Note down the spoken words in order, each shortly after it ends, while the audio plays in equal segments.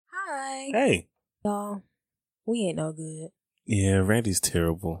Hi. Hey. Y'all, we ain't no good. Yeah, Randy's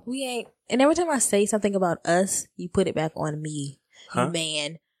terrible. We ain't. And every time I say something about us, you put it back on me. Huh? You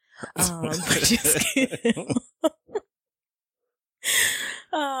man. Just kidding.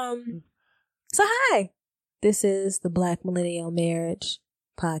 So hi. This is the Black Millennial Marriage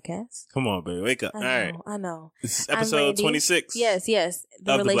Podcast. Come on, baby. Wake up. All right. I know. This is episode 26. Yes.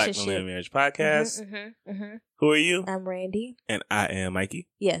 The of the Black Millennial Marriage Podcast. Who are you? I'm Randy. And I am Mikey.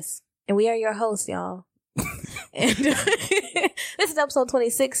 Yes. And we are your hosts, y'all. And this is episode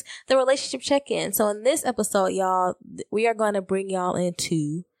 26, the relationship check-in. So in this episode, y'all, we are going to bring y'all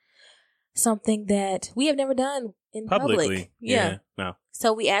into something that we have never done in public. Yeah. No.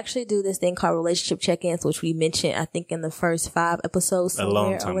 So we actually do this thing called relationship check-ins, which we mentioned, I think, in the first 5 episodes. A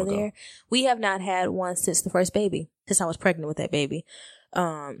long time ago. There. We have not had one since the first baby, since I was pregnant with that baby.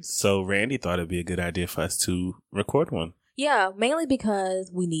 So Randy thought it'd be a good idea for us to record one. Yeah, mainly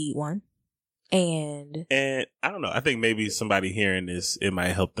because we need one. And I don't know. I think maybe somebody hearing this, it might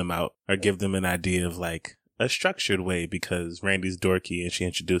help them out or give them an idea of like a structured way, because Randy's dorky and she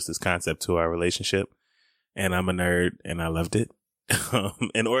introduced this concept to our relationship, and I'm a nerd and I loved it.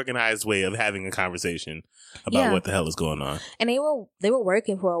 An organized way of having a conversation about what the hell is going on. And they were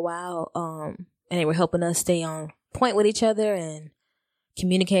working for a while, and they were helping us stay on point with each other and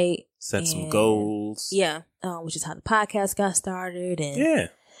communicate, set some goals. Yeah, which is how the podcast got started, and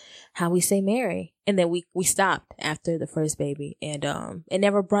how we say marry. And then we stopped after the first baby, and it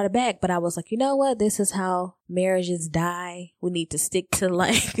never brought it back. But I was like, you know what? This is how marriages die. We need to stick to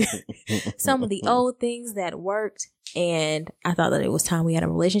like some of the old things that worked. And I thought that it was time we had a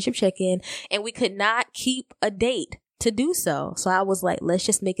relationship check-in, and we could not keep a date to do so. So I was like, let's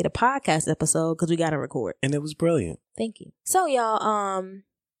just make it a podcast episode because we got to record. And it was brilliant. Thank you. So y'all,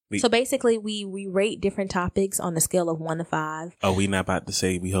 so basically we rate different topics on the scale of 1 to 5. Oh, we not about to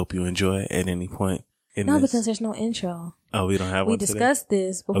say we hope you enjoy at any point in this? Because there's no intro. Oh, we don't have one today? We discussed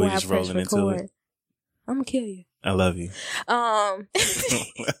this before I press record. I'm going to kill you. I love you.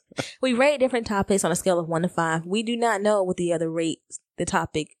 We rate different topics on a scale of 1 to 5. We do not know what the other rates the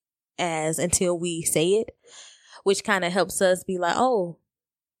topic as until we say it, which kind of helps us be like, oh,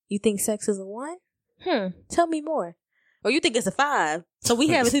 you think sex is a 1? Tell me more. Or you think it's a 5. So we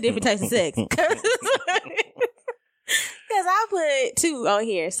have 2 different types of sex. Because I put 2 on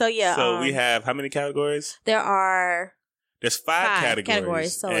here. So yeah. So we have how many categories? There's 5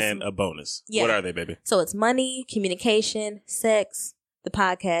 categories so and a bonus. Yeah. What are they, baby? So it's money, communication, sex, the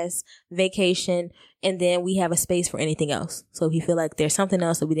podcast, vacation, and then we have a space for anything else. So if you feel like there's something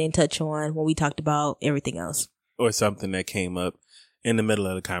else that we didn't touch on when we talked about everything else. Or something that came up in the middle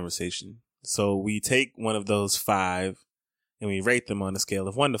of the conversation. So we take one of those 5 and we rate them on a scale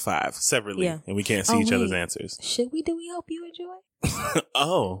of 1 to 5 separately. Yeah. And we can't see each other's answers. Should we? Do we hope you enjoy?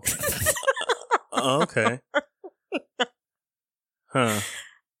 Oh. Okay. Huh.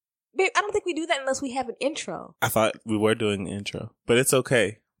 Babe, I don't think we do that unless we have an intro. I thought we were doing an intro, but it's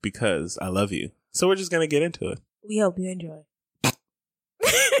okay because I love you. So we're just going to get into it. We hope you enjoy.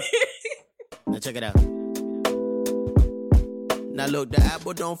 Now check it out. Now look, the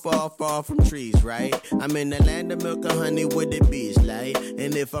apple don't fall far from trees, right? I'm in the land of milk and honey with the bees, like.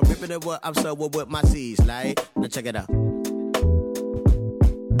 And if I'm ripping it, I'm so with my seeds, like. Now check it out.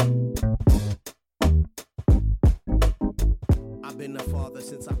 Been a father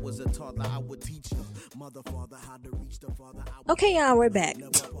since I was a toddler. I would teach the mother father how to reach the father. Okay, y'all, we're back. Y'all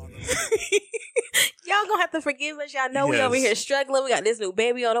gonna have to forgive us. Y'all know we over here struggling. We got this new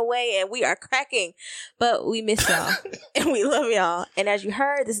baby on the way and we are cracking, but we miss y'all and we love y'all. And as you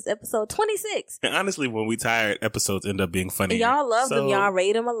heard, this is episode 26. And honestly, when we tired, episodes end up being funny. Y'all love them. Y'all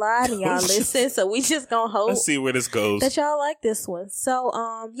rate them a lot and y'all listen. So we just gonna hope. Let's see where this goes. That y'all like this one. So,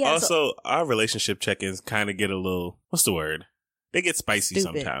 yeah. Also, our relationship check-ins kind of get a little, what's the word? They get spicy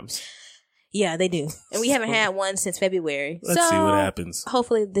sometimes. Yeah, they do. And we haven't had one since February. Let's see what happens.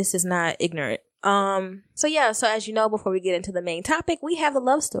 Hopefully this is not ignorant. So as you know, before we get into the main topic, we have the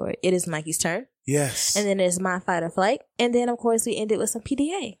love story. It is Mikey's turn. Yes. And then it's my fight or flight. And then, of course, we end it with some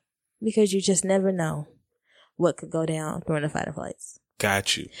PDA. Because you just never know what could go down during the fight or flights.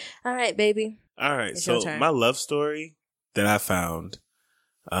 Got you. All right, baby. All right. So my love story that I found,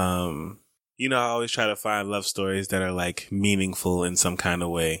 you know, I always try to find love stories that are like meaningful in some kind of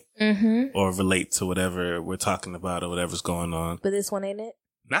way or relate to whatever we're talking about or whatever's going on. But this one ain't it?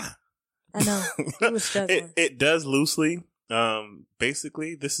 Nah. I know. It was struggling. It does loosely.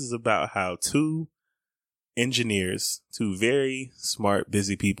 Basically, this is about how 2 engineers, 2 very smart,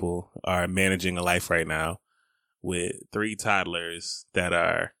 busy people are managing a life right now with 3 toddlers that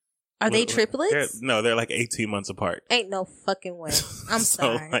are Are they triplets? They're like 18 months apart. Ain't no fucking way. I'm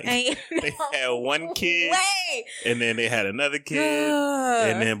sorry. Like, they had one kid, and then they had another kid,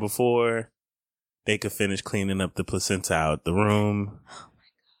 and then before they could finish cleaning up the placenta out the room,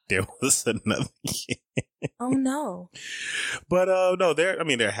 there was another kid. Oh no! But no,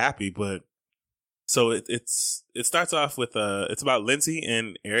 they're happy. But so it starts off with it's about Lindsay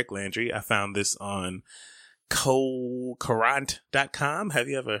and Eric Landry. I found this on Courant.com. Have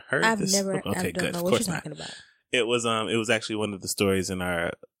you ever heard of this? I've never. Okay, I don't know what you're talking about. It was actually one of the stories in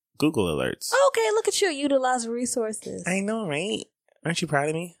our Google alerts. Okay, look at you utilizing resources. I know, right? Aren't you proud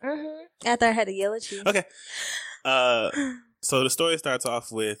of me? Mm-hmm. After I had to yell at you. Okay. So the story starts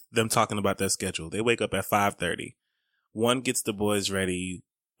off with them talking about their schedule. They wake up at 5:30. One gets the boys ready,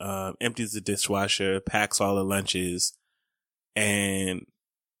 empties the dishwasher, packs all the lunches, and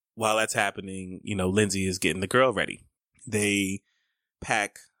while that's happening, Lindsay is getting the girl ready. They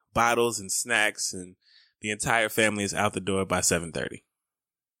pack bottles and snacks, and the entire family is out the door by 7:30.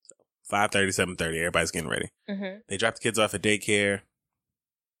 So 5:30, 7:30, everybody's getting ready. Mm-hmm. They drop the kids off at daycare.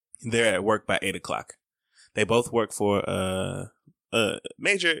 They're at work by 8 o'clock. They both work for a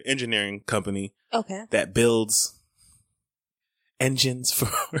major engineering company that builds engines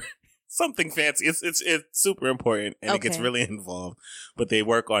for something fancy. It's super important, and it gets really involved, but they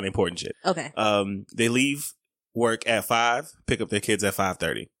work on important shit. Okay. They leave work at 5, pick up their kids at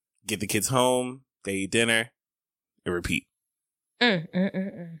 5:30, get the kids home, they eat dinner, and repeat.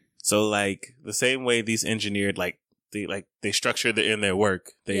 So like the same way these engineered, they structure in their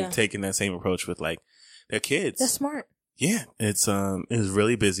work, they've taken that same approach with like their kids. That's smart. Yeah. It was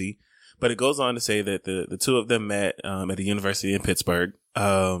really busy, but it goes on to say that the two of them met at a university in Pittsburgh.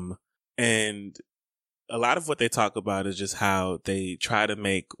 And a lot of what they talk about is just how they try to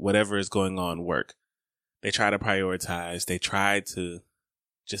make whatever is going on work. They try to prioritize. They try to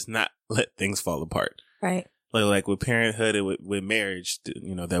just not let things fall apart. Right. Like with parenthood and with marriage,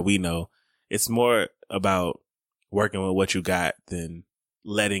 that we know, it's more about working with what you got than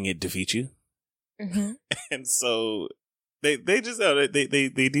letting it defeat you. Mm-hmm. And so they just they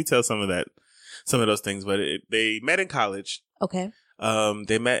detail some of those things, but they met in college. Okay.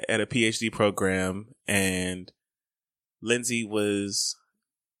 They met at a PhD program, and Lindsay was,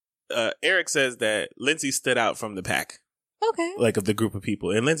 Eric says that Lindsay stood out from the pack. Okay. Like of the group of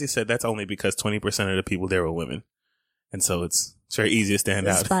people. And Lindsay said that's only because 20% of the people there were women. And so it's very easy to stand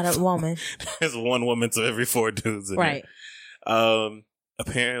out. Spot a woman. There's one woman to every 4 dudes in right. there.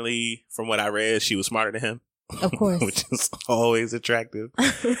 Apparently, from what I read, she was smarter than him. Of course. Which is always attractive.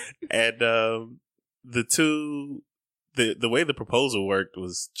 And the way the proposal worked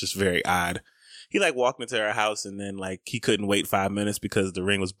was just very odd. He walked into her house, and then he couldn't wait 5 minutes because the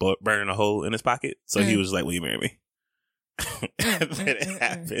ring was burning a hole in his pocket. So he was like, "Will you marry me?" And then it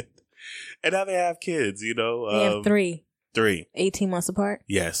happened. And now they have kids, They have 3. 18 months apart?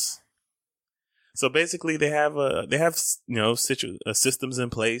 Yes. So basically they have systems in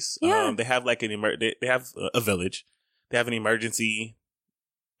place. Yeah. They have they have a village. They have an emergency,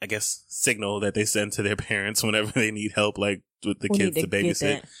 I guess, signal that they send to their parents whenever they need help, with the kids to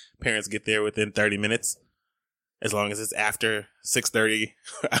babysit. Parents get there within 30 minutes. As long as it's after 6:30,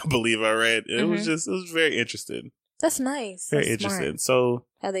 I believe I read. It was very interesting. That's nice. Very interesting. So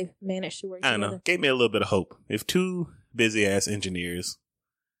how they managed to work together. I don't know. Gave me a little bit of hope. If 2 busy ass engineers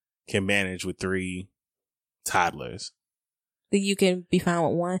can manage with 3 toddlers, then you can be fine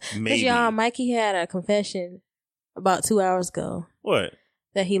with 1. Maybe. Y'all, Mikey had a confession about 2 hours ago. What?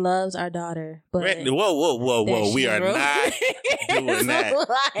 That he loves our daughter. But whoa. We are not doing that.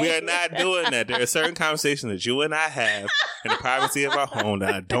 We are not doing that. There are certain conversations that you and I have in the privacy of our home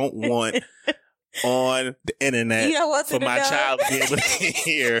that I don't want on the internet for my child to be able to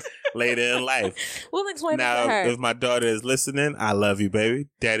hear later in life. We'll explain now, it to her. If my daughter is listening, I love you, baby.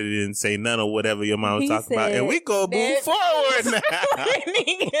 Daddy didn't say none of whatever your mom was talking about, and we go move forward now.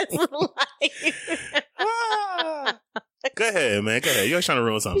 Go ahead, man. Go ahead. You're trying to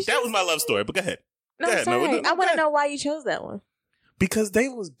ruin something. That was my love story, but go ahead. No, go ahead. No, I want to know why you chose that one. Because they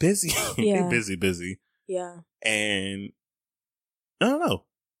was busy. Yeah. busy. Yeah. And I don't know.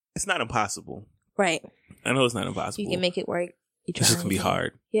 It's not impossible. Right. I know it's not impossible. You can make it work. It's just going to be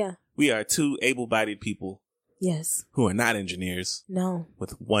hard. Yeah. We are 2 able-bodied people. Yes. Who are not engineers. No.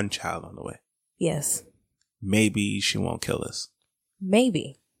 With 1 child on the way. Yes. Maybe she won't kill us.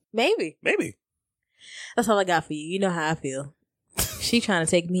 Maybe. That's all I got for you. You know how I feel. She trying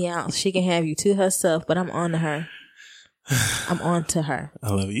to take me out. She can have you to herself, but I'm on to her. I'm on to her. I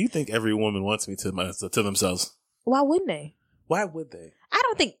love it. You think every woman wants me to themselves? Why wouldn't they? Why would they? I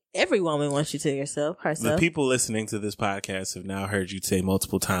don't think every woman wants you to herself. The people listening to this podcast have now heard you say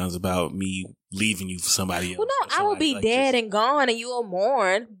multiple times about me leaving you for somebody else. Well, no, I will be like dead and gone and you will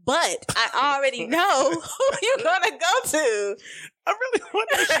mourn, but I already know who you're going to go to. I really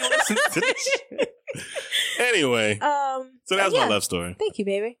wonder if she listens to this shit. Anyway, so that was my love story. Thank you,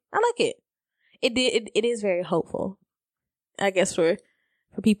 baby. I like it. It is very hopeful, I guess, for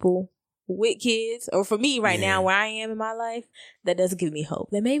people with kids, or for me right now where I am in my life, that does give me hope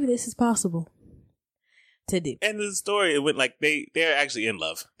that maybe this is possible to do. And the story, it went like they're actually in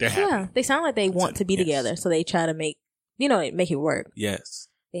love. They're happy. Yeah, they sound like they want to be together, so they try to make it work. Yes,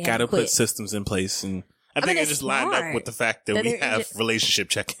 gotta put systems in place, and I think it just lined up with the fact that we have relationship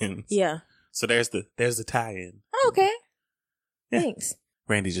check-ins. Yeah. So there's the tie-in. Okay. Yeah. Thanks.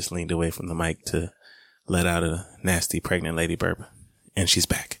 Randy just leaned away from the mic to let out a nasty pregnant lady burp, and she's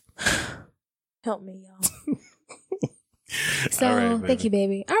back. Help me, y'all. So, thank you,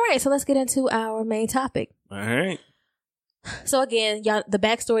 baby. All right, so let's get into our main topic. All right. So again, y'all, the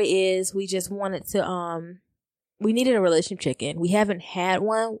backstory is we just wanted to, we needed a relationship check-in. We haven't had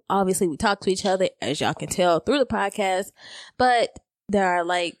one. Obviously, we talk to each other, as y'all can tell through the podcast, but there are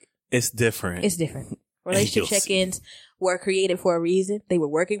it's different. It's different. Relationship check-ins were created for a reason. They were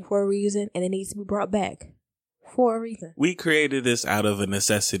working for a reason, and it needs to be brought back for a reason. We created this out of a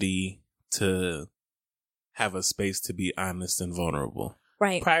necessity to have a space to be honest and vulnerable.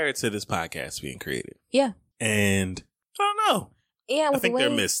 Right. Prior to this podcast being created. Yeah. And I don't know. Yeah. I think they're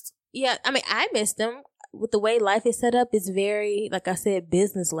missed. Yeah. I mean, I missed them. With the way life is set up, it's very, like I said,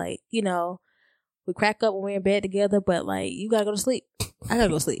 business-like. You know, we crack up when we're in bed together, but you gotta go to sleep. I gotta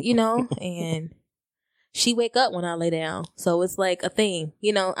go to sleep, and she wake up when I lay down. So it's like a thing,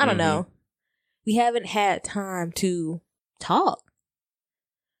 I don't know. We haven't had time to talk.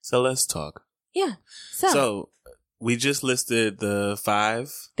 So let's talk. Yeah. So we just listed the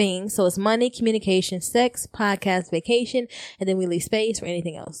 5 things. So it's money, communication, sex, podcast, vacation, and then we leave space for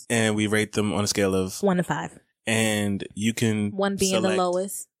anything else. And we rate them on a scale of 1 to 5. And you can 1 being the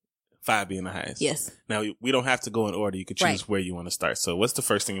lowest, 5 being the highest. Yes. Now we don't have to go in order. You can choose where you want to start. So what's the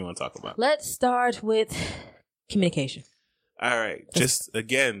first thing you want to talk about? Let's start with communication. All right. Just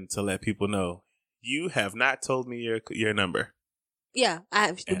again to let people know, you have not told me your number. Yeah,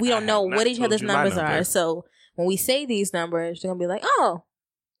 we don't know what each other's numbers are. So when we say these numbers, they're going to be like, oh.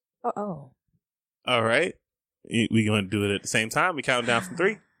 All right. We going to do it at the same time? We count down from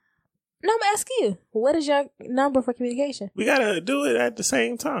 3? No, I'm asking you. What is your number for communication? We got to do it at the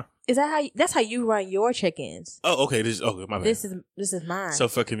same time. Is that that's how you run your check-ins? Oh, okay. My bad. This is mine. So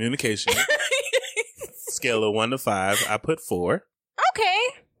for communication, scale of 1 to 5, I put 4. Okay.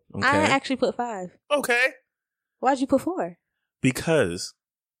 I actually put 5. Okay. Why'd you put 4? Because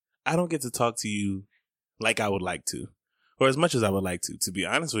I don't get to talk to you like I would like to, or as much as I would like to. To be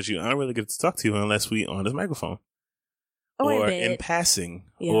honest with you, I don't really get to talk to you unless we on this microphone, or in passing,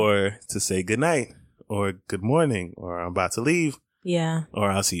 or to say good night, or good morning, or I'm about to leave,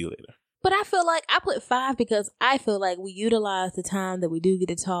 or I'll see you later. But I feel like I put 5 because I feel like we utilize the time that we do get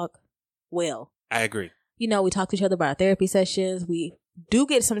to talk well. I agree. We talk to each other about our therapy sessions. We do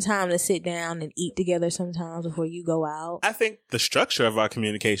get some time to sit down and eat together sometimes before you go out. I think the structure of our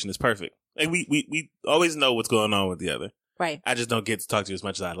communication is perfect. Like we always know what's going on with the other. Right. I just don't get to talk to you as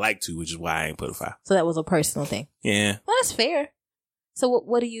much as I'd like to, which is why I ain't put a 5. So that was a personal thing. Yeah. Well, that's fair. So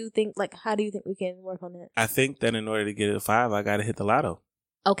what do you think? How do you think we can work on that? I think that in order to get a 5, I got to hit the lotto.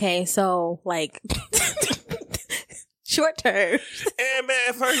 Okay, so short term. And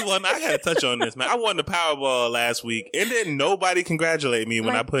man, first of all, I gotta touch on this, man. I won the Powerball last week, and then nobody congratulated me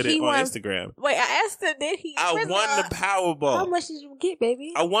when I put it on Instagram. Wait, I asked him, did he? I won the Powerball. How much did you get,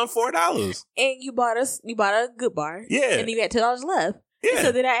 baby? I won $4. And you bought a good bar. Yeah. And you got $2 left. Yeah.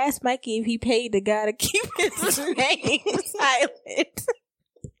 So then I asked Mikey if he paid the guy to keep his name silent.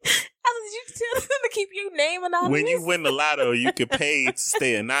 Did you tell him to keep your name anonymous? When you win the lotto, you could pay to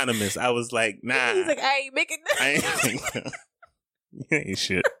stay anonymous. I was like, nah. He's like, I ain't making that. I ain't making that. You ain't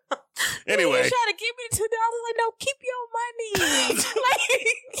shit. Anyway. You trying to give me $2? Like, no, keep your money.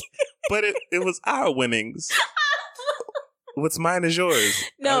 But it was our winnings. What's mine is yours.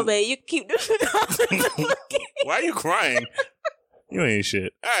 No, babe, you keep the $2. Why are you crying? You ain't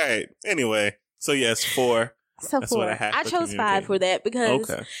shit. All right. Anyway. So yes, 4. So that's 4. I chose 5 for that because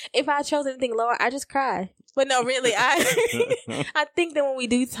if I chose anything lower, I just cry. But no, really, I think that when we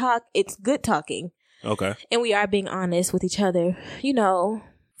do talk, it's good talking. Okay. And we are being honest with each other,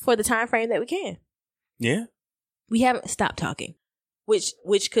 for the time frame that we can. Yeah. We haven't stopped talking, which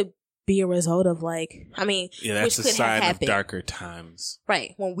could be a result of yeah, that's a sign of darker times.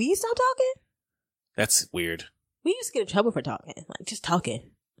 Right. When we stop talking? That's weird. We used to get in trouble for talking. Like, just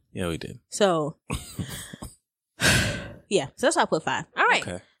talking. Yeah, we did. So, yeah. So that's why I put 5. All right.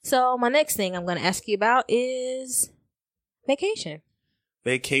 Okay. So my next thing I'm going to ask you about is vacation.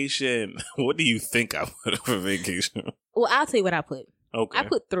 Vacation. What do you think I put for vacation? Well, I'll tell you what I put. Okay. I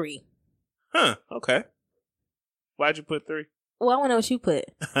put 3. Huh. Okay. Why'd you put 3? Well, I want to know what you put.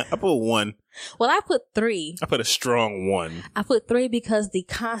 I put 1. Well, I put 3. I put a strong 1. I put 3 because the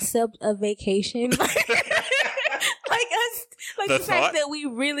concept of vacation, like the fact that we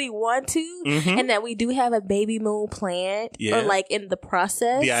really want to, and that we do have a baby moon planned, or like in the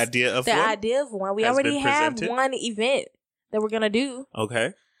process. The idea of one. We already have one event that we're gonna do.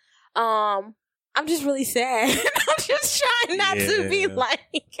 Okay. I'm just really sad. I'm just trying not to be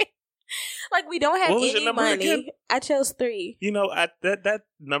like we don't have any money. Again? I chose 3. You know, that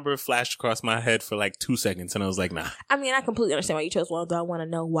number flashed across my head for like 2 seconds, and I was like, nah. I mean, I completely understand why you chose 1, though I want to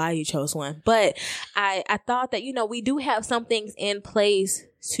know why you chose 1. But I thought that, you know, we do have some things in place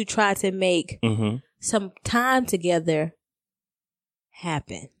to try to make some time together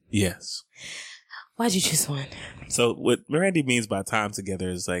happen. Yes. Why'd you choose 1? So what Randy means by time together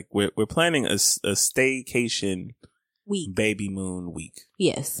is like we're planning a staycation week, baby moon week.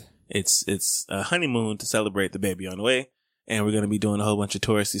 Yes. It's a honeymoon to celebrate the baby on the way, and we're going to be doing a whole bunch of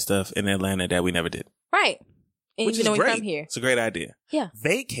touristy stuff in Atlanta that we never did. Right. And which is great. We come here. It's a great idea. Yeah.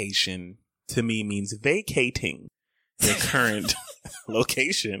 Vacation to me means vacating your current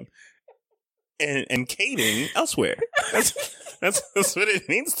location and cating elsewhere. That's what it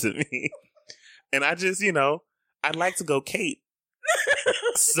means to me. And I just, you know, I'd like to go Kate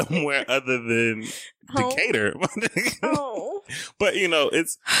somewhere other than Decatur. But, you know,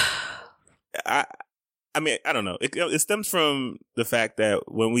 it's, I mean, I don't know. It stems from the fact that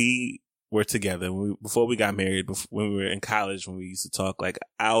when we were together, before we got married, when we were in college, when we used to talk, like,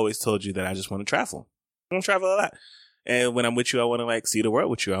 I always told you that I just want to travel. I want to travel a lot. And when I'm with you, I want to, like, see the world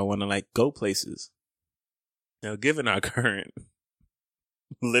with you. I want to, like, go places. Now, given our current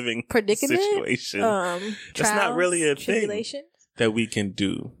living situation, that's not really a thing that we can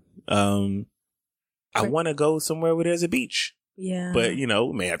do. I want to go somewhere where there's a beach. Yeah. But, you know,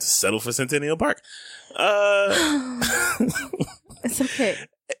 we may have to settle for Centennial Park. It's okay.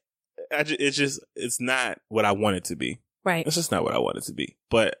 It's not what I want it to be. Right. It's just not what I want it to be.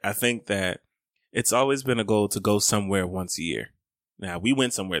 But I think that it's always been a goal to go somewhere once a year. Now, we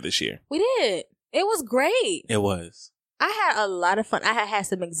went somewhere this year. We did. It was great. It was. I had a lot of fun. I had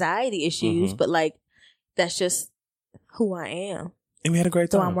some anxiety issues, but like, that's just who I am. And we had a great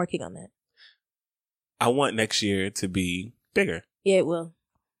time. So I'm working on that. I want next year to be bigger. Yeah, it will.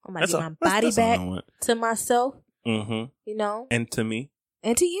 I might get my body back to myself. You know? And to me.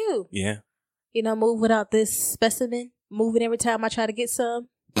 And to you. Yeah. You know, move without this specimen. Moving every time I try to get some.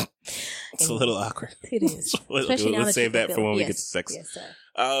 It's a little awkward. It is. Let's save that for when we get to sex. Yes, sir.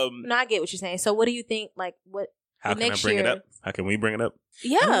 No, I get what you're saying. So what do you think, like, how can I bring it up? How can we bring it up?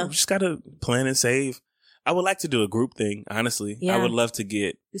 Yeah. Just got to plan and save. I would like to do a group thing, honestly. Yeah. I would love to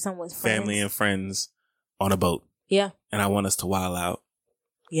get family and friends on a boat. Yeah. And I want us to wild out.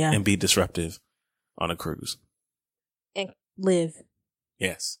 Yeah. And be disruptive on a cruise. And live.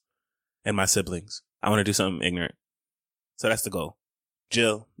 Yes. And my siblings. I want to do something ignorant. So that's the goal.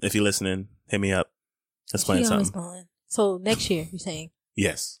 Jill, if you're listening, hit me up. Let's plan something. So next year, you're saying?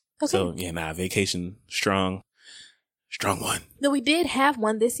 Yes. Okay. So, yeah, vacation, strong one. No, we did have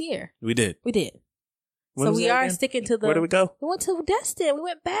one this year. We did. So we are sticking to the... Where did we go? We went to Destin. We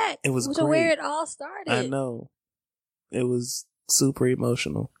went back. It was great. Where it all started. I know. It was super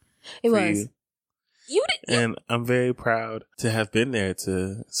emotional. It was. You did. And I'm very proud to have been there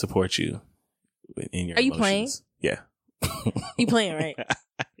to support you in your emotions. Are you playing? Yeah. You playing, right?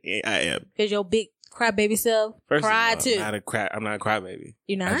 Yeah, I am. Because your big crybaby self cried too. I'm not a crybaby.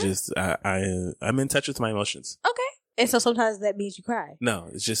 You're not? I'm in touch with my emotions. Okay. And so sometimes that means you cry. No,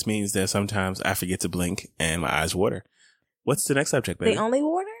 it just means that sometimes I forget to blink and my eyes water. What's the next subject, baby? They only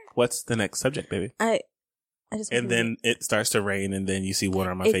water? What's the next subject, baby? I just and then it starts to rain, and then you see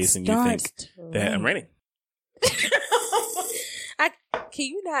water on my face, and you think that I'm raining. Can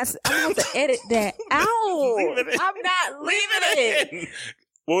you not? I'm going to edit that out. I'm not leaving it.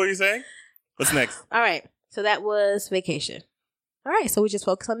 What were you saying? What's next? All right. So that was vacation. All right. So we just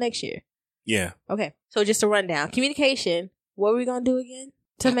focus on next year. Yeah. Okay. So just a rundown. Communication. What are we going to do again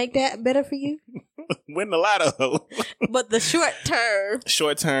to make that better for you? Win the lotto. But the short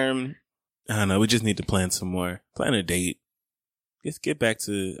term. I don't know. We just need to plan some more. Plan a date. Just get back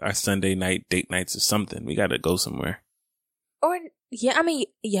to our Sunday night date nights or something. We got to go somewhere. Or, yeah, I mean,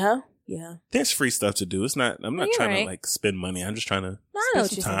 yeah. There's free stuff to do. I'm not trying to like spend money. I'm just trying to spend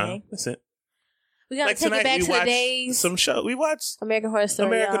some time. That's it. We gotta take it back to the days. Some show. We watched American Horror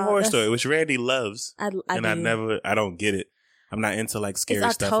Story. Which Randy loves. I don't get it. I'm not into like scary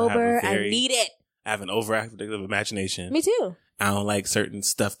it's stuff. October. I need it. I have an overactive imagination. Me too. I don't like certain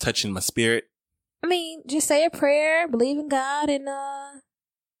stuff touching my spirit. I mean, just say a prayer, believe in God, and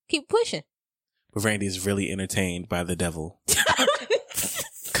keep pushing. But Randy is really entertained by the devil.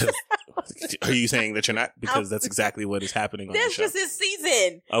 Are you saying that you're not? Because that's exactly what is happening on the show. That's just his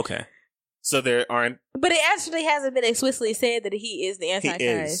season. Okay. So there aren't... But it actually hasn't been explicitly said that he is the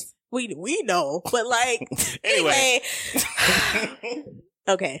Antichrist. We know, but like... anyway.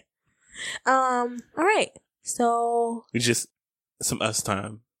 Okay. All right. So... We just... Some us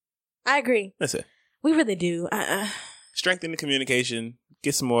time. I agree. That's it. We really do. Strengthen the communication.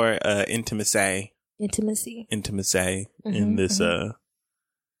 Get some more intimacy in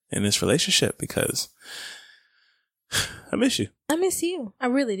this relationship, because I miss you. I miss you. I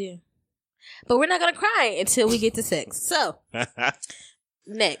really do. But we're not going to cry until we get to sex. So,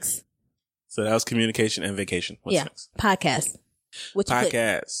 next. So that was communication and vacation. What's next? Podcast.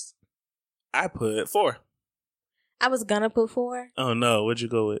 Podcast. I put 4. I was going to put 4. Oh no, what'd you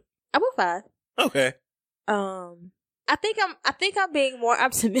go with? I put 5. Okay. I think I'm being more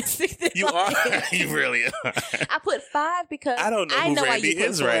optimistic than you are. You really are. I put 5 because I don't know who Randy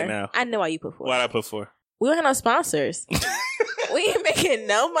is right now. I know why you put 4. Why'd I put 4? We don't have no sponsors. We ain't making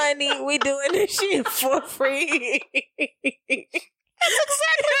no money. We doing this shit for free. That's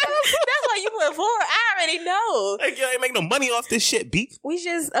why you put 4. I already know. Like, you ain't make no money off this shit, B. We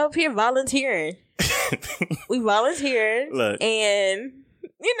just up here volunteering. We volunteered. Look. And...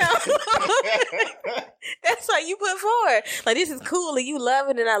 You know, that's why you put 4. Like, this is cool and you love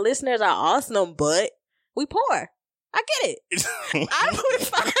it and our listeners are awesome, but we poor. I get it. I put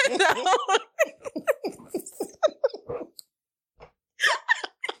 5 though.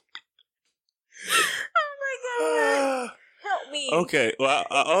 Oh my God. Help me. Okay. Well,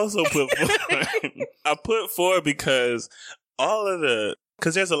 I also put 4. I put 4 because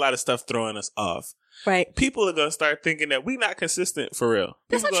because there's a lot of stuff throwing us off. Right. People are going to start thinking that we not consistent for real.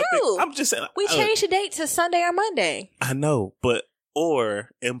 That's not true. I'm just saying. We changed the date to Sunday or Monday. I know, but or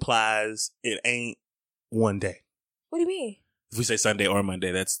implies it ain't one day. What do you mean? If we say Sunday or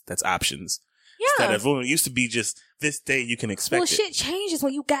Monday, that's options. Yeah. Instead of, it used to be just this day you can expect it. Shit changes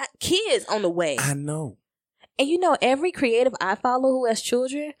when you got kids on the way. I know. And you know, every creative I follow who has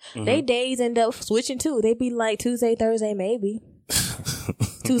children, they days end up switching too. They be like Tuesday, Thursday, maybe.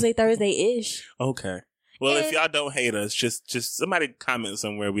 Tuesday, Thursday-ish. Okay. Well, if y'all don't hate us, just somebody comment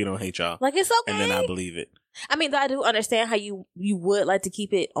somewhere we don't hate y'all. Like, it's okay. And then I believe it. I mean, I do understand how you would like to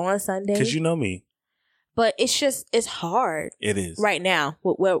keep it on Sunday. Because you know me. But it's hard. It is. Right now,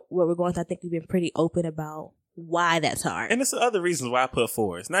 what we're going through, I think we've been pretty open about why that's hard. And it's the other reasons why I put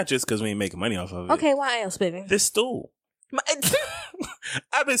 4. It's not just because we ain't making money off of it. Okay, why else, baby? This stool.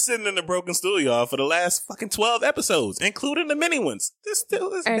 I've been sitting in the broken stool, y'all, for the last fucking 12 episodes, including the mini ones. This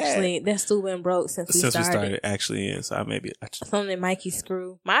still is actually bad. That stool been broke since we started. Actually, yeah. So something Mikey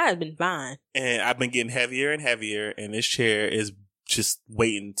screw. Mine has been fine. And I've been getting heavier and heavier, and this chair is just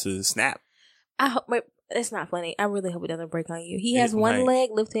waiting to snap. I hope. Wait, that's not funny. I really hope it doesn't break on you. He has one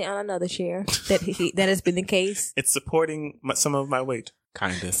leg lifted on another chair. That has been the case. It's supporting some of my weight.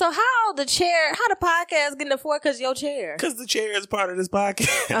 Kinda. So how the podcast getting afford because your chair? Because the chair is part of this podcast.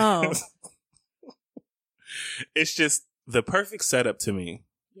 Oh. It's just the perfect setup to me.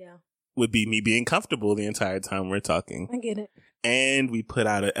 Yeah. Would be me being comfortable the entire time we're talking. I get it. And we put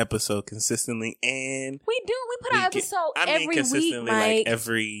out an episode consistently, and we do. We put out an episode every week, Mike.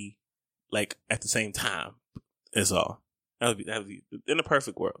 Like at the same time is all. That would be in a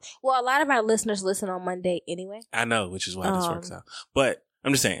perfect world. Well, a lot of our listeners listen on Monday anyway. I know, which is why this works out. But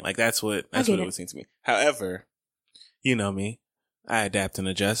I'm just saying, like, that's what it would seem to me. However, you know me, I adapt and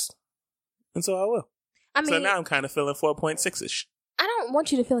adjust, and so I will. I mean, so now I'm kind of feeling 4.6ish. I don't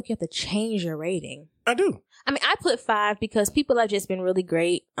want you to feel like you have to change your rating. I do. I mean, I put 5 because people have just been really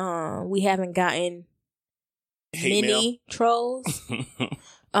great. We haven't gotten many trolls.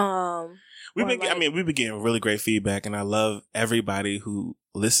 We've been getting really great feedback, and I love everybody who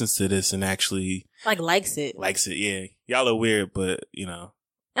listens to this and actually likes it. Yeah, y'all are weird, but you know.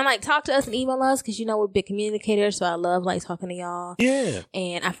 And talk to us and email us because we're big communicators. So I love talking to y'all. Yeah.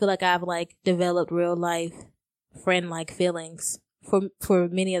 And I feel like I've developed real life friend feelings for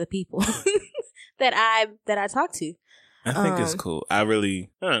many of the people that I talk to. I think it's cool. I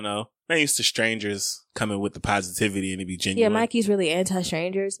don't know. I'm used to strangers coming with the positivity and to be genuine. Yeah, Mikey's really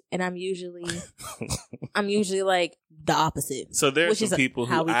anti-strangers, and I'm usually the opposite. So there are some people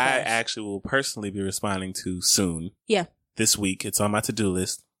who I actually will personally be responding to soon. Yeah. This week. It's on my to-do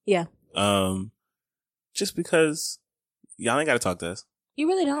list. Yeah. Just because y'all ain't got to talk to us. You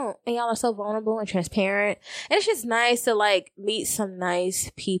really don't. And y'all are so vulnerable and transparent. And it's just nice to like meet some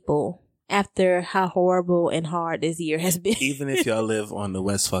nice people after how horrible and hard this year has been. Even if y'all live on the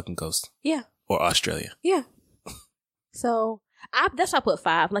West fucking coast. Yeah. Or Australia. Yeah. So that's why I put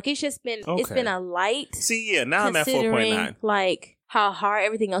 5. Like it's just been, It's been a light. See, yeah, now I'm at 4.9. Like how hard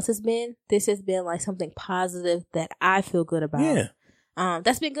everything else has been. This has been like something positive that I feel good about. Yeah.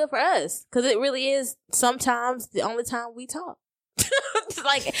 That's been good for us because it really is sometimes the only time we talk.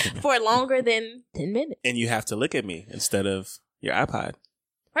 Like for longer than 10 minutes. And you have to look at me instead of your iPod.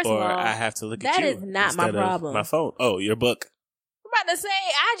 First of all, I have to look at you. That is not my problem. My phone. Oh, your book. I'm about to say,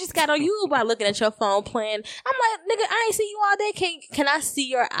 I just got on you by looking at your phone playing. I'm like, nigga, I ain't see you all day. Can I see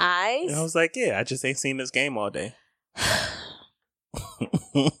your eyes? And I was like, yeah, I just ain't seen this game all day.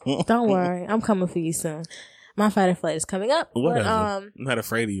 Don't worry. I'm coming for you soon. My fight or flight is coming up. Whatever. But, I'm not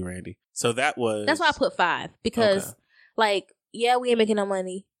afraid of you, Randy. So that's why I put 5 because like, yeah, we ain't making no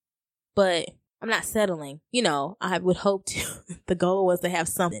money, but I'm not settling. You know, I would hope to. The goal was to have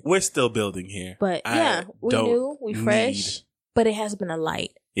something. We're still building here. But yeah, we new, we fresh, but it has been a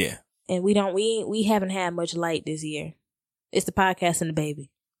light. Yeah. And we haven't had much light this year. It's the podcast and the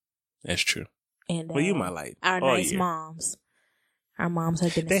baby. That's true. And well, you my light. Our nice moms. Our moms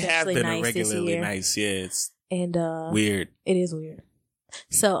have been irregularly nice. Yeah, it's and weird. It is weird.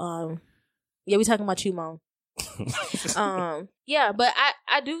 So yeah, we talking about you, Mom. Yeah, but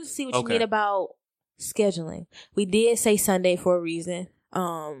I do see what you mean about scheduling. We did say Sunday for a reason.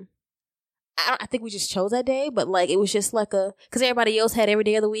 I think we just chose that day, but like it was just like because everybody else had every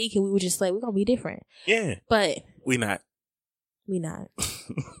day of the week, and we were just like, we're gonna be different. Yeah, but we not.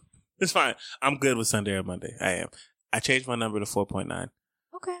 It's fine. I'm good with Sunday or Monday. I am. I changed my number to 4.9.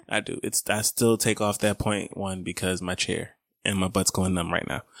 Okay, I do. I still take off that 0.1 because my chair. And my butt's going numb right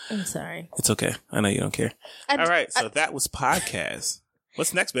now. I'm sorry. It's okay. I know you don't care. All right. So that was podcast.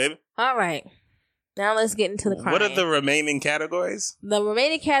 What's next, baby? All right. Now let's get into the crime. What are the remaining categories? The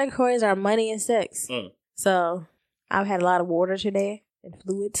remaining categories are money and sex. So I've had a lot of water today and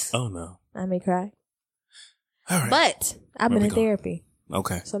fluids. Oh, no. I may cry. All right. But I've been in therapy.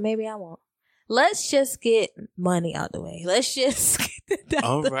 Okay. So maybe I won't. Let's just get money out the way. Let's just get that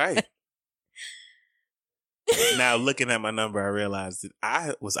all right. Now, looking at my number, I realized that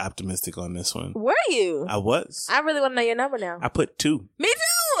I was optimistic on this one. Were you? I was. I really want to know your number now. I put 2. Me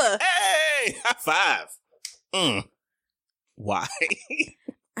too. Hey, high 5. Why?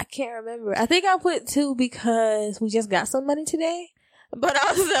 I can't remember. I think I put 2 because we just got some money today. But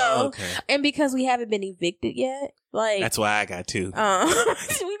also, and because we haven't been evicted yet. Like that's why I got 2.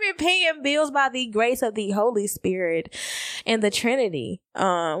 We've been paying bills by the grace of the Holy Spirit and the Trinity.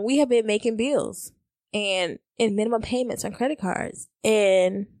 We have been making bills. And in minimum payments on credit cards.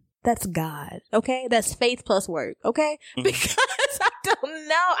 And that's God. Okay? That's faith plus work. Okay? Because I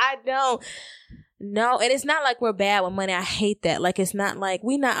don't know. And it's not like we're bad with money. I hate that. Like, it's not like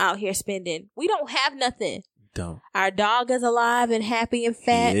we're not out here spending. We don't have nothing. Don't. Our dog is alive and happy and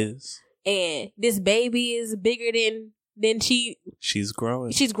fat. He is. And this baby is bigger than she's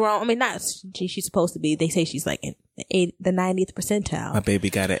growing. She's grown. I mean, not she's supposed to be. They say she's like in the 90th percentile. My baby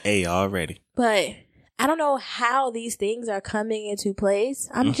got an A already. But I don't know how these things are coming into place.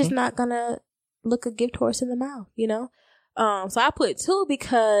 I'm just not gonna look a gift horse in the mouth, you know? So I put 2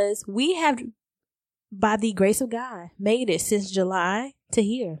 because we have, by the grace of God, made it since July to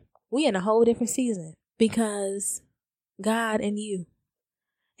here. We in a whole different season because God and you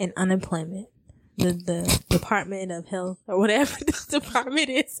and unemployment, the Department of Health or whatever this department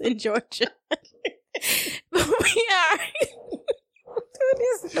is in Georgia. We are...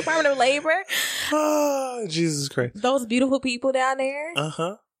 This Department of Labor. Oh, Jesus Christ. Those beautiful people down there.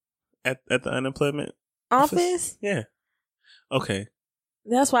 At the unemployment office? Yeah. Okay.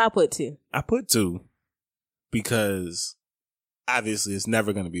 That's why I put 2. I put 2 because obviously it's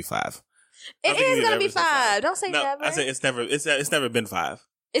never going to be 5. It is going to be 5. Don't say never. I said it's never been 5.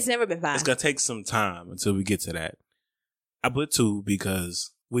 It's never been 5. It's going to take some time until we get to that. I put 2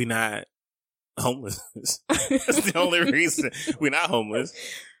 because we not homeless. That's the only reason. We're not homeless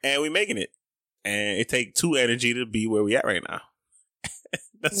and we're making it. And it takes 2 energy to be where we at right now.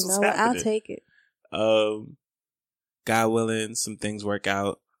 That's what's happening. I'll take it. God willing, some things work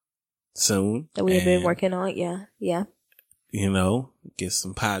out soon. That we have been working on. Yeah. Yeah. You know, get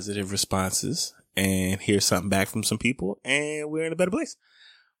some positive responses and hear something back from some people and we're in a better place.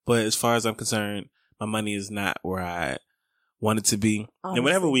 But as far as I'm concerned, my money is not where I want it to be. Honestly, and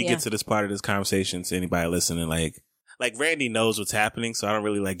whenever we get to this part of this conversation, to anybody listening, like Randy knows what's happening, so I don't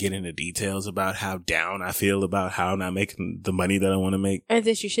really like get into details about how down I feel about how I'm not making the money that I want to make. And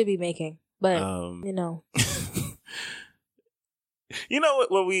this you should be making. But, you know. You know,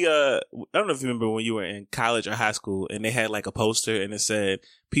 when we, I don't know if you remember when you were in college or high school and they had like a poster and it said,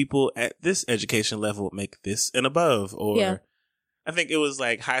 people at this education level make this and above. Or I think it was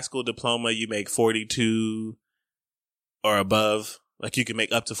like high school diploma, you make 42 or above. Like you can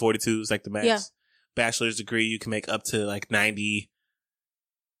make up to 42 is like the max. Yeah. Bachelor's degree, you can make up to like 90.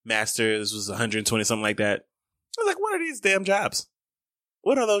 Master's was 120, something like that. I was like, what are these damn jobs?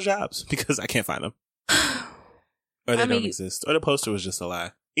 What are those jobs? Because I can't find them. Or they don't exist. Or the poster was just a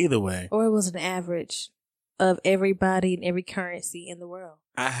lie. Either way. Or it was an average of everybody and every currency in the world.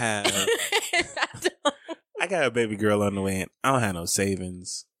 I got a baby girl on the way and I don't have no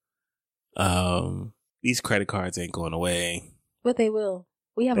savings. These credit cards ain't going away. But they will.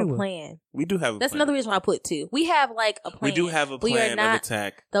 We have a plan. We do have a plan. That's another reason why I put 2. We have like a plan. We do have a plan. We are not of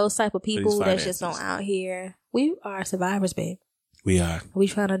attack those type of people that's just not out here. We are survivors, babe. We are. Are we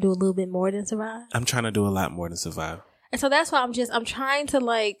trying to do a little bit more than survive? I'm trying to do a lot more than survive. And so that's why I'm trying to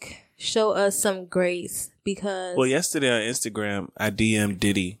like show us some grace because. Well, yesterday on Instagram, I DM'd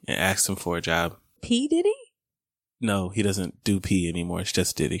Diddy and asked him for a job. P. Diddy? No, he doesn't do P anymore. It's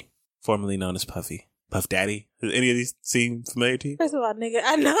just Diddy, formerly known as Puffy. Puff Daddy. Does any of these seem familiar to you? First of all, nigga,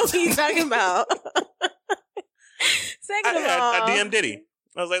 I know what you're talking about. Second of all, I DM'd Diddy.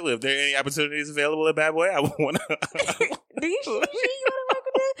 I was like, look, if there are any opportunities available at Bad Boy, I want to. Do you want to work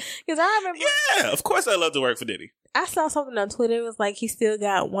with him? Because I remember. Yeah, of course I love to work for Diddy. I saw something on Twitter. It was like he still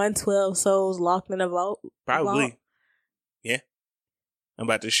got 112 souls locked in a vault. Probably. Vault. Yeah. I'm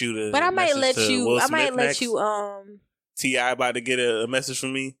about to shoot a. But I might let you. I might let next. you. T.I. about to get a message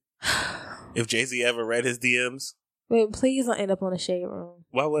from me. If Jay-Z ever read his DMs. Wait, please don't end up on a shade room.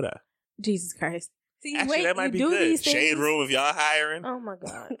 Why would I? Jesus Christ. See, actually, that might be good. Shade room if y'all hiring. Oh my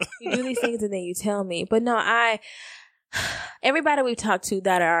God. You do these things and then you tell me. But no, everybody we've talked to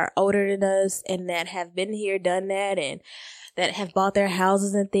that are older than us and that have been here, done that, and that have bought their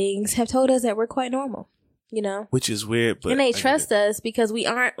houses and things have told us that we're quite normal, you know? Which is weird, but. And they trust us because we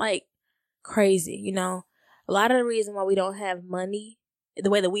aren't like crazy, you know? A lot of the reason why we don't have money the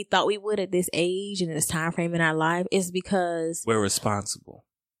way that we thought we would at this age and this time frame in our life is because we're responsible.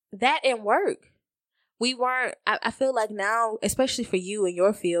 That and work. We weren't, I feel like now, especially for you in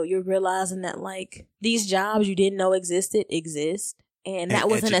your field, you're realizing that like these jobs you didn't know existed exist. And that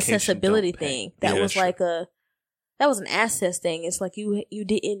was an accessibility thing. That was like that was an access thing. It's like you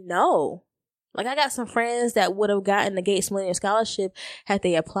didn't know. Like I got some friends that would have gotten the Gates Millennium Scholarship had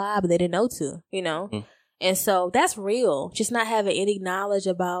they applied, but they didn't know to, you know? And so that's real. Just not having any knowledge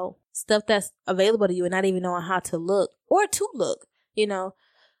about stuff that's available to you and not even knowing how to look or to look, you know.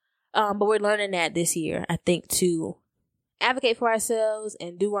 But we're learning that this year, I think, to advocate for ourselves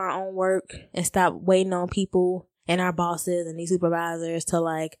and do our own work and stop waiting on people and our bosses and these supervisors to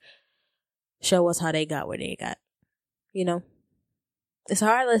like show us how they got where they got, you know. It's a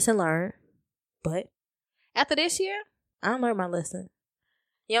hard lesson learned, but after this year, I learned my lesson.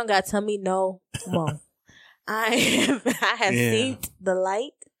 You don't got to tell me no more. I have seen the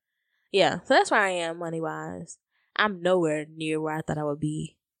light. Yeah, so that's where I am money-wise. I'm nowhere near where I thought I would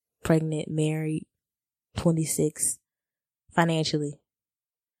be. Pregnant, married, 26, financially.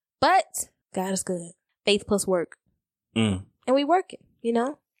 But God is good. Faith plus work. And we work it, you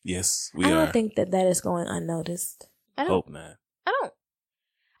know? Yes, we are. I don't think that is going unnoticed. I don't. Hope not. I don't.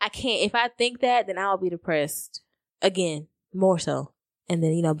 I can't. If I think that, then I'll be depressed. Again, more so. And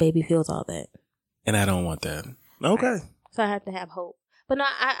then, you know, baby feels all that. And I don't want that. Okay. Right. So I have to have hope. But no,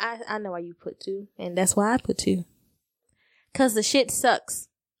 I know why you put 2. And that's why I put 2. Because the shit sucks.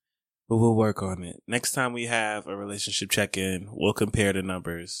 But we'll work on it. Next time we have a relationship check-in, we'll compare the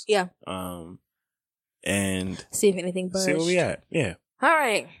numbers. Yeah. And see if anything budged. See where we at. Yeah. All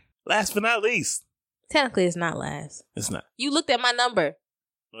right. Last but not least. Technically, it's not last. It's not. You looked at my number.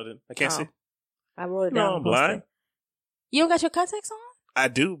 I can't see. I wrote it down. No, I'm blind. You don't got your contacts on? I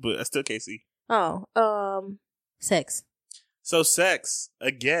do, but I still can't see. Oh, sex. So sex,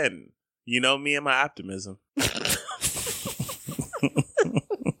 again, you know me and my optimism.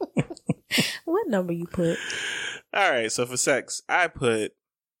 What number you put? All right, so for sex, I put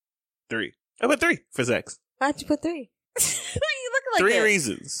 3. I put 3 for sex. Why'd you put 3? Why you looking like 3 that?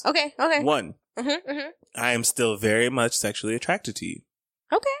 reasons. Okay. 1, I am still very much sexually attracted to you.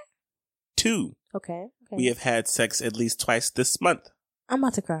 Okay. 2, okay. We have had sex at least twice this month. I'm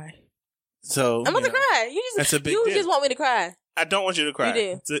about to cry. So I'm about to cry. That's a big deal. just want me to cry. I don't want you to cry.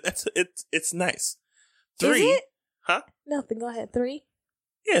 You do. It's nice. 3. Is it? Huh? Nothing. Go ahead. 3.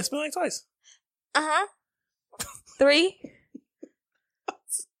 Yeah, it's been like twice. 3.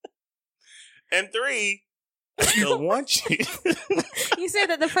 And 3, I still want you. You said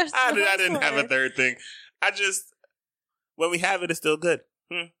that the first I didn't have a third thing. When we have it, it's still good.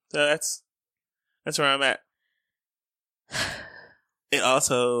 So that's where I'm at. It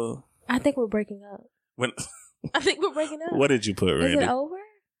also... I think we're breaking up. I think we're breaking up. What did you put, Randy? Is it over?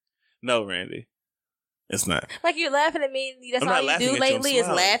 No, Randy. It's not. Like you're laughing at me. That's all you do lately is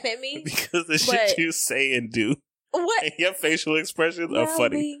laugh at me? Because the shit you say and do. What? And your facial expressions are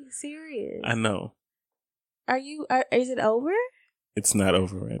funny. I'm being serious. I know. Is it over? It's not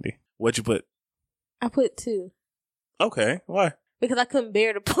over, Randy. What'd you put? I put 2. Okay. Why? Because I couldn't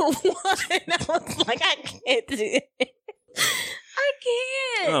bear to put 1. I was like, I can't do it. I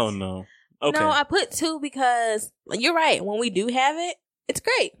can't. Oh, no. Okay. No, I put 2 because you're right. When we do have it, it's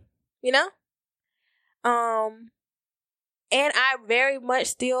great. You know? And I very much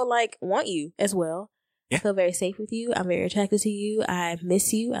still want you as well. Yeah. I feel very safe with you. I'm very attracted to you. I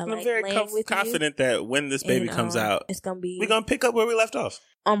miss you. I'm very confident that when this baby comes out, it's gonna be. We're gonna pick up where we left off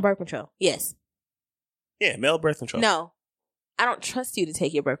on birth control. Yes. Yeah, male birth control. No, I don't trust you to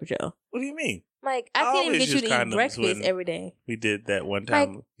take your birth control. What do you mean? I can't even get you to eat breakfast every day. We did that one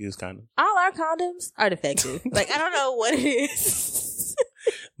time. Use condoms. All our condoms are defective. I don't know what it is.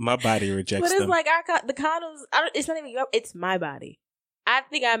 My body rejects them. But it's the condoms. It's not even it's my body. I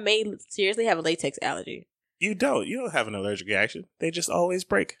think I may seriously have a latex allergy. You don't. You don't have an allergic reaction. They just always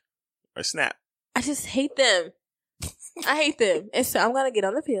break or snap. I just hate them. I hate them. And so I'm going to get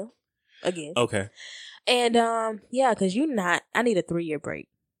on the pill again. Okay. And, because I need a 3-year break.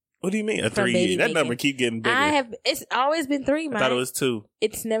 What do you mean? A 3-year? That number keep getting bigger. It's always been 3, man. I thought it was 2.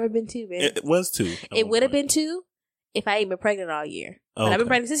 It's never been 2, man. It was 2. It would have been 2 if I ain't been pregnant all year. Okay. But I've been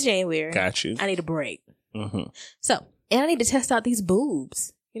pregnant since January. Got you. I need a break. Mm-hmm. So, and I need to test out these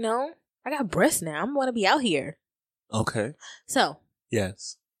boobs. You know? I got breasts now. I'm going to be out here. Okay. So.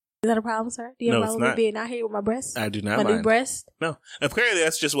 Yes. Is that a problem, sir? Do you have a problem with being out here with my breasts? I do not mind. My new breasts? No. Apparently,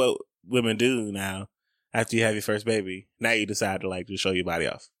 that's just what women do now. After you have your first baby, now you decide to show your body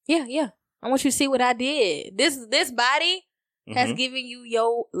off. Yeah. I want you to see what I did. This body has given you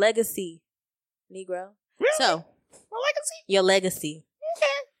your legacy, Negro. Really? So. My legacy? Your legacy.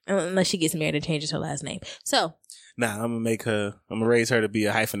 Okay. Unless she gets married and changes her last name. So. Nah, I'm gonna raise her to be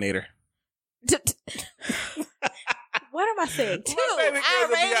a hyphenator. What am I saying? 2.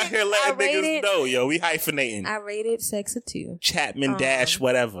 I here letting niggas know, yo, we hyphenating. I rated sex a 2. Chapman dash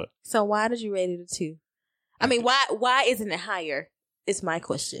whatever. So why did you rate it a 2? I mean, why isn't it higher? It's my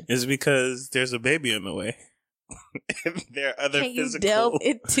question. It's because there's a baby on the way. There are other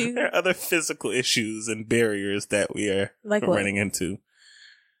there are other physical issues and barriers that we are running into.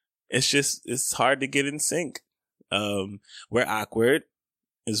 It's hard to get in sync. We're awkward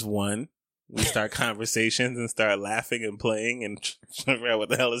is one. We start conversations and start laughing and playing and figure out what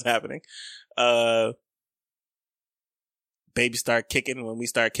the hell is happening. Baby start kicking when we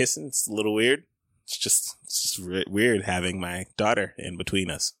start kissing. It's a little weird. It's just weird having my daughter in between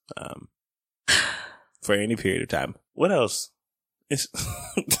us for any period of time. What else?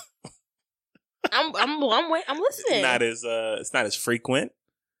 I'm listening. It's not as frequent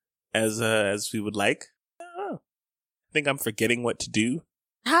as we would like. I think I'm forgetting what to do.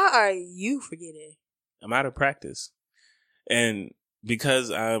 How are you forgetting? I'm out of practice. And because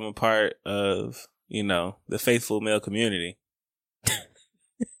I'm a part of, the faithful male community,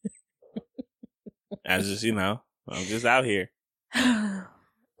 I'm just out here.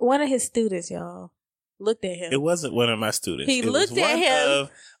 One of his students, y'all, looked at him. It wasn't one of my students. He looked at him.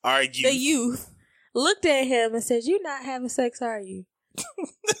 Of our youth. The youth looked at him and said, "You're not having sex, are you?" And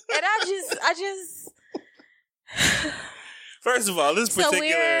I just. First of all, this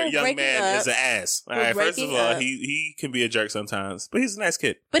particular young man is an ass. All right. First of all, he can be a jerk sometimes, but he's a nice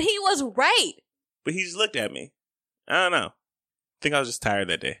kid. But he was right. But he just looked at me. I don't know. I think I was just tired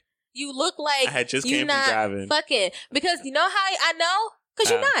that day. You look like I had just came from driving. Fucking because you know how I know?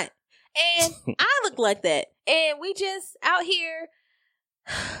 Because you're not. And I look like that. And we just out here.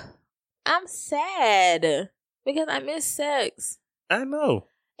 I'm sad because I miss sex. I know.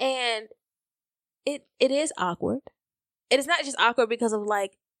 And it is awkward. It is not just awkward because of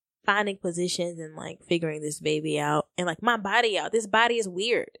finding positions and figuring this baby out and my body out. This body is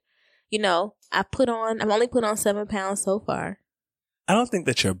weird. I've only put on 7 pounds so far. I don't think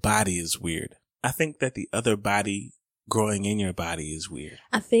that your body is weird. I think that the other body growing in your body is weird.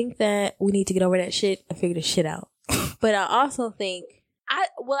 I think that we need to get over that shit and figure this shit out. But I also think, I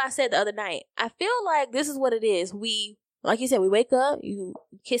said the other night, I feel like this is what it is. We, like you said, we wake up, you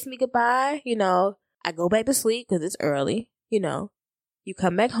kiss me goodbye, I go back to sleep because it's early, you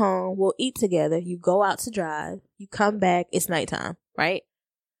come back home, we'll eat together, you go out to drive, you come back, it's nighttime, right?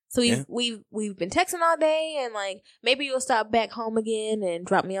 So we've been texting all day, and like maybe you'll stop back home again and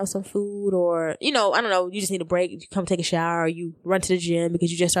drop me off some food, or I don't know, you just need a break. You come take a shower, or you run to the gym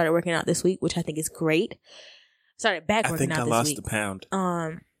because you just started working out this week, which I think is great. Started back working out this week. I think I lost a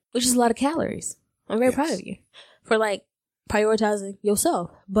pound. Which is a lot of calories. I'm very proud of you for like prioritizing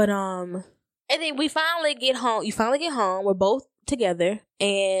yourself. But and then we finally get home. You finally get home. We're both together,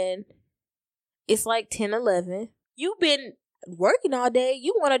 and it's like 10-11. You've been working all day.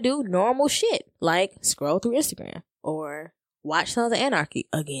 You want to do normal shit like scroll through Instagram or watch Sons of Anarchy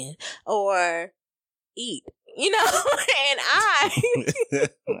again or eat, and I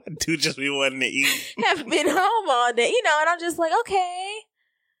do just be wanting to eat. Have been home all day, and I'm just like, okay,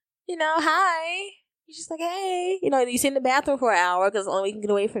 hi. You're just like, hey, you sit in the bathroom for an hour because only you can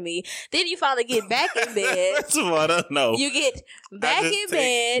get away from me. Then you finally get back in bed. That's what I know. You get back in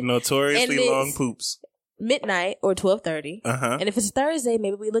bed. Notoriously long poops. Midnight or 12:30. Uh-huh. And if it's Thursday,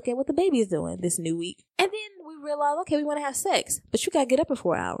 maybe we look at what the baby's doing this new week. And then we realize, okay, we want to have sex, but you got to get up in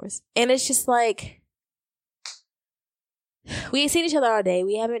 4 hours. And it's just like, we ain't seen each other all day.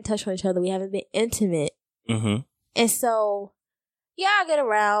 We haven't touched on each other. We haven't been intimate. Mm-hmm. And so, I get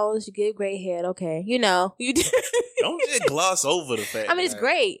aroused. You get gray head. Okay. You do. Don't just gloss over the fact. I mean, it's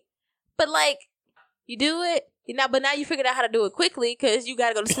great. But like, you do it. But now you figured out how to do it quickly because you got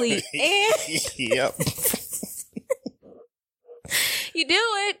to go to sleep. And yep. You do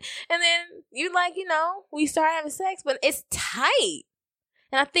it, and then you we start having sex, but it's tight.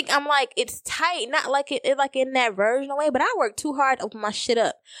 And I think I'm like, it's tight, not like it like in that virginal way, but I work too hard to open my shit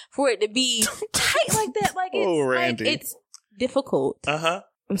up for it to be tight like that. Like it's, Randy. Like, it's difficult. Uh-huh.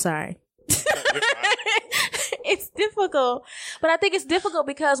 I'm sorry. It's difficult, but I think it's difficult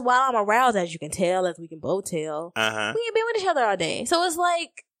because while I'm aroused, as you can tell, as we can both tell, we ain't been with each other all day. So it's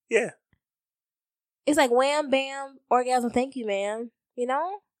like, it's like wham, bam, orgasm, thank you, ma'am.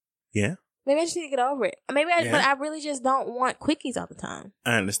 Yeah. Maybe I just need to get over it. But I really just don't want quickies all the time.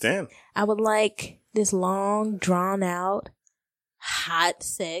 I understand. I would like this long, drawn out, hot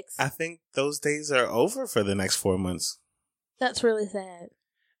sex. I think those days are over for the next 4 months. That's really sad.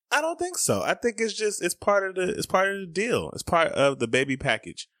 I don't think so. I think it's part of the deal. It's part of the baby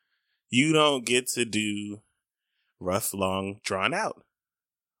package. You don't get to do rough, long, drawn out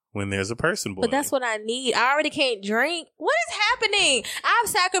when there's a person born. But that's what I need. I already can't drink. What is happening? I've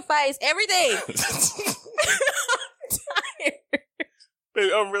sacrificed everything. I'm tired.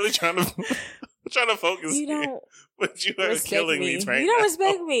 Baby, I'm really trying to focus. You don't. But you are killing me right now. You don't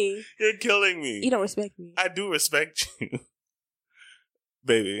respect me. You're killing me. You don't respect me. I do respect you.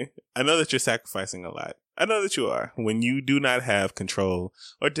 Baby, I know that you're sacrificing a lot. I know that you are when you do not have control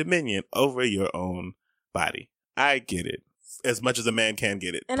or dominion over your own body. I get it. As much as a man can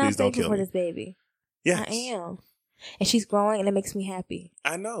get it. And Please don't kill me. I'm thankful for this baby. Yes. I am. And she's growing and it makes me happy.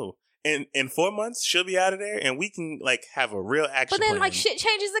 I know. And in 4 months, she'll be out of there and we can have a real action plan. But then plan. shit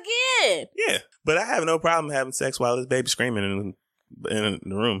changes again. Yeah. But I have no problem having sex while this baby's screaming in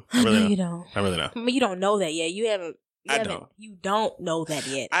the room. I really no, don't. You don't. I really don't. I mean, you don't know that yet. You don't. You don't know that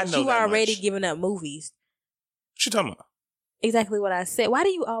yet. I know you that already much. Giving up movies. What you talking about? Exactly what I said. Why do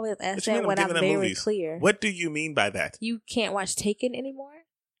you always ask that when I'm very movies? Clear? What do you mean by that? You can't watch Taken anymore?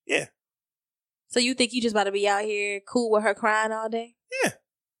 Yeah. So you think you just about to be out here cool with her crying all day? Yeah.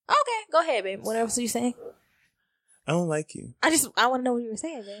 Okay, go ahead, babe. What else are you saying? I don't like you. I want to know what you were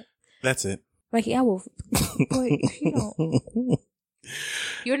saying, man. That's it. Mikey, I will. Boy, you don't.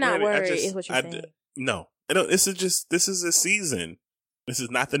 You're not worried, is what you're saying. No. This is a season. This is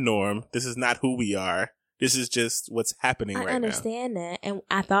not the norm. This is not who we are. This is just what's happening right now. I understand that, and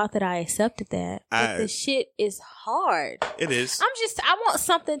I thought that I accepted that. But the shit is hard. It is. I want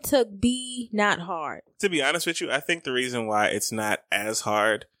something to be not hard. To be honest with you, I think the reason why it's not as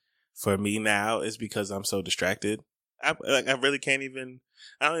hard for me now is because I'm so distracted. I really can't even,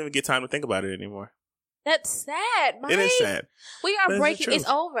 I don't even get time to think about it anymore. That's sad, Mike. It is sad. We are breaking. It's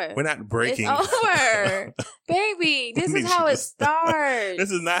over. We're not breaking. It's over. Baby, this is how it starts.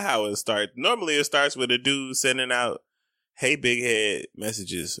 This is not how it starts. Normally it starts with a dude sending out, hey, big head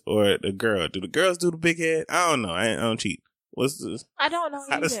messages, or the girl. Do the girls do the big head? I don't know. I don't cheat. What's this? I don't know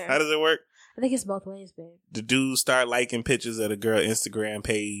either. How does it work? I think it's both ways, babe. The dudes start liking pictures of the girl Instagram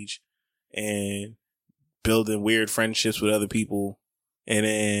page and building weird friendships with other people. And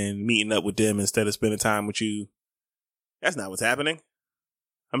then meeting up with them instead of spending time with you. That's not what's happening.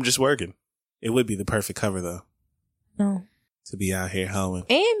 I'm just working. It would be the perfect cover, though. No. To be out here hoeing.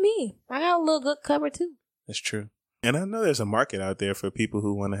 And me. I got a little good cover, too. That's true. And I know there's a market out there for people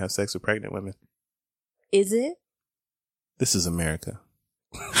who want to have sex with pregnant women. Is it? This is America.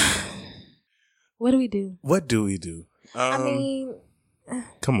 What do we do? What do we do? I mean,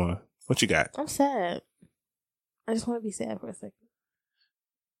 Come on. What you got? I'm sad. I just want to be sad for a second.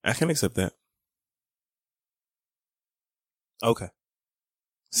 I can accept that. Okay.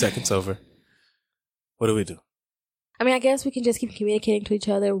 Second's over. What do we do? I mean, I guess we can just keep communicating to each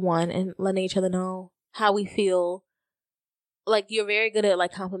other, one, and letting each other know how we feel. Like, you're very good at,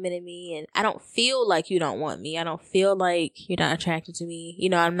 like, complimenting me, and I don't feel like you don't want me. I don't feel like you're not attracted to me. You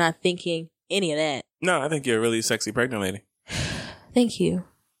know, I'm not thinking any of that. No, I think you're a really sexy pregnant lady. Thank you.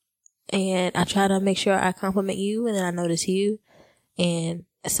 And I try to make sure I compliment you, and then I notice you. And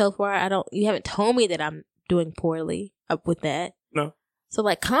so far, you haven't told me that I'm doing poorly up with that. No. So,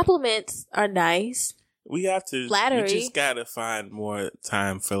 like, compliments are nice. We have to. Flattery. We just gotta find more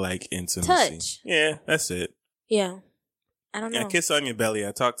time for, like, intimacy. Touch. Yeah, that's it. Yeah. I don't know. I kiss on your belly.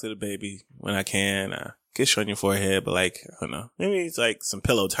 I talk to the baby when I can. I kiss on your forehead, but, like, I don't know. Maybe it's like some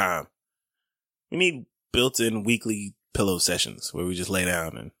pillow time. We need built-in weekly pillow sessions where we just lay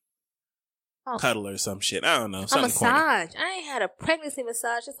down and cuddle or some shit. I don't know. A massage. I ain't had a pregnancy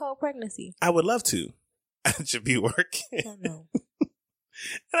massage this whole pregnancy. I would love to. I should be working. I know.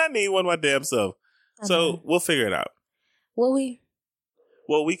 And I need one my damn self. So we'll figure it out. Will we?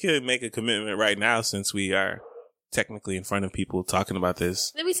 Well, we could make a commitment right now since we are technically in front of people talking about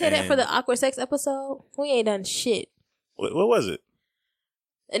this. Did we say that for the awkward sex episode? We ain't done shit. What was it?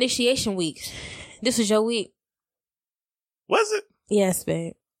 Initiation week. This was your week. Was it? Yes,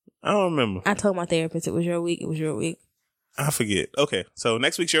 babe. I don't remember. I told my therapist it was your week. It was your week. I forget. Okay, so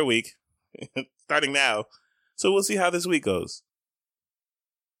next week's your week. Starting now. So we'll see how this week goes.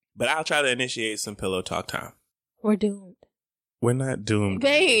 But I'll try to initiate some pillow talk time. We're doomed. We're not doomed.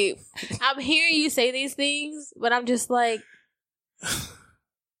 Babe, I'm hearing you say these things, but I'm just like,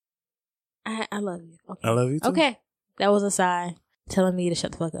 I love you. Okay. I love you too. Okay. That was a sigh telling me to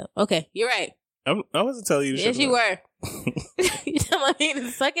shut the fuck up. Okay, you're right. I wasn't telling you to shut the fuck up. Yes, you were. You're telling me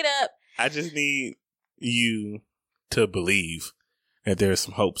to suck it up. I just need you to believe that there's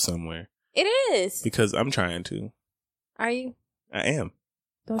some hope somewhere. It is. Because I'm trying to. Are you? I am.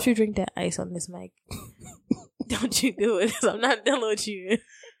 Don't you drink that ice on this mic. Don't you do it, because I'm not dealing with you.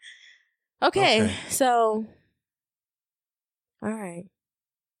 Okay, so. All right.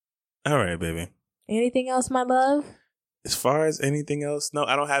 All right, baby. Anything else, my love? As far as anything else, no,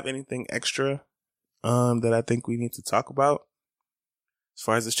 I don't have anything extra that I think we need to talk about. As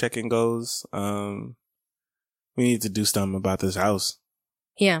far as this check-in goes, we need to do something about this house.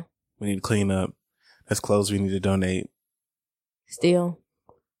 Yeah. We need to clean up. There's clothes we need to donate. Still.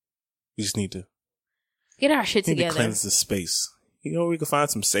 We just need to get our shit together. To cleanse the space. You know, we can find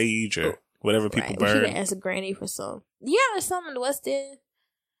some sage or whatever people burn. We should ask Granny for some. Yeah, there's some in the West End.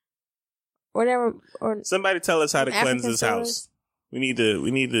 Whatever. Or somebody tell us how to cleanse this house. We need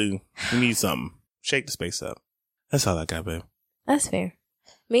something. Shake the space up. That's all I got, babe. That's fair.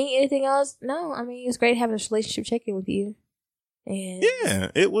 Me, anything else? No, I mean, it's great having a relationship check-in with you. And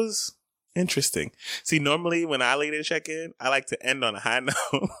yeah, it was interesting. See, normally when I lead a check-in, I like to end on a high note.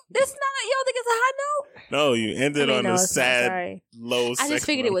 You don't think it's a high note? No, you ended on a sad, low. I just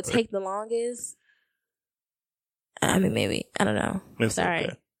figured it would take the longest. I mean, maybe. I don't know. It's all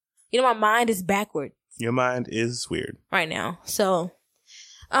right. You know, my mind is backward. Your mind is weird right now. So,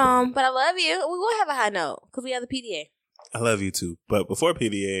 but I love you. We will have a high note because we have the PDA. I love you too. But before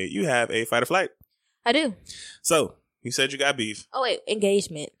PDA, you have a fight or flight. I do. So you said you got beef. Oh wait,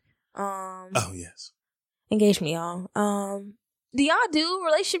 engagement. Oh yes. Engagement, y'all. Do y'all do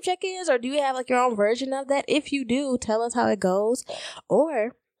relationship check-ins, or do you have like your own version of that? If you do, tell us how it goes.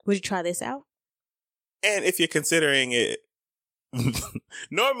 Or would you try this out? And if you're considering it,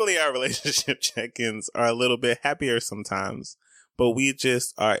 normally our relationship check-ins are a little bit happier sometimes, but we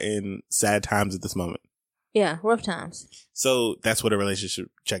just are in sad times at this moment. Yeah, rough times. So that's what a relationship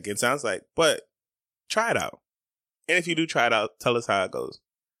check-in sounds like. But try it out. And if you do try it out, tell us how it goes.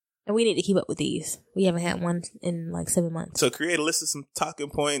 And we need to keep up with these. We haven't had one in like 7 months. So create a list of some talking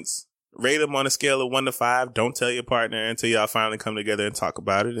points. Rate them on a scale of 1 to 5. Don't tell your partner until y'all finally come together and talk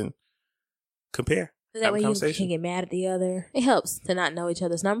about it and compare. That way you can get mad at the other. It helps to not know each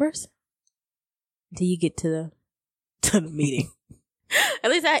other's numbers until you get to the meeting.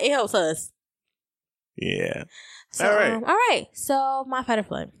 At least it helps us. Yeah. So, all right. All right. So my fight or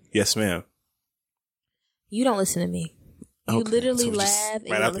flight. Yes, ma'am. You don't listen to me. You literally laugh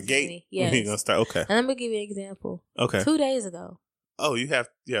right out the gate. Yes. You're gonna start. Okay. And I'm gonna give you an example. Okay. 2 days ago. Oh, you have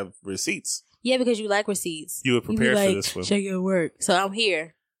receipts. Yeah, because you like receipts. You were prepared for this one. Show your work. So I'm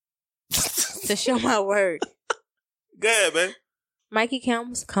here to show my work. Go ahead, man. Mikey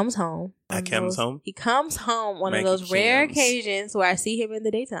comes home. He comes home. One of those rare occasions where I see him in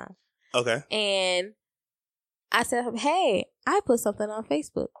the daytime. Okay. And I said, hey, I put something on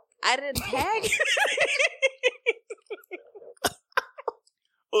Facebook. I didn't tag you.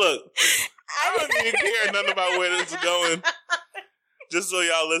 Look, I don't even care nothing about where this is going. Just so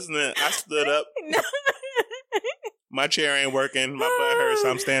y'all listening, I stood up. My chair ain't working. My butt hurts, so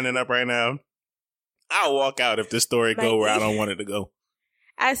I'm standing up right now. I'll walk out if this story go where I don't want it to go.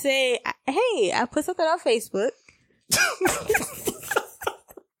 I say, hey, I put something on Facebook.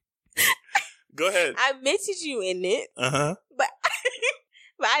 Go ahead. I mentioned you in it. Uh-huh. But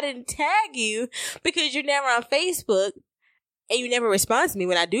I didn't tag you because you're never on Facebook and you never respond to me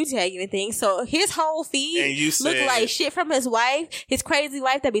when I do tag you anything. So his whole feed look like shit from his wife, his crazy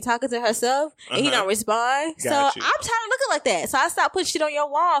wife that be talking to herself, and he don't respond. So I'm tired of looking like that. So I stopped putting shit on your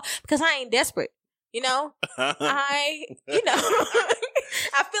wall because I ain't desperate. You know, I feel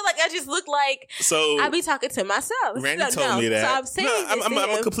like I just look like I be talking to myself. Randy told me that. So I'm saying I'm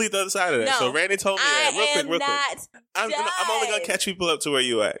gonna complete the other side of that. So Randy told me that real quick. I'm only gonna catch people up to where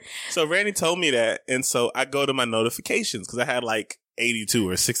you at. So Randy told me that, and so I go to my notifications because I had like 82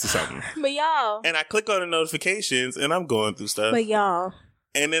 or 60 something. But y'all, and I click on the notifications, and I'm going through stuff. But y'all,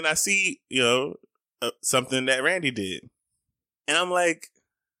 and then I see something that Randy did, and I'm like,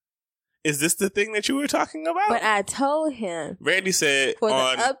 is this the thing that you were talking about? But I told him. Randy said for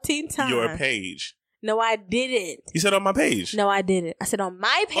on the upteen time. Your page. No, I didn't. You said on my page. No, I didn't. I said on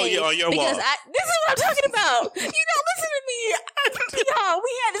my page. Oh, yeah, on your wall. This is what I'm talking about. You don't listen to me. Y'all,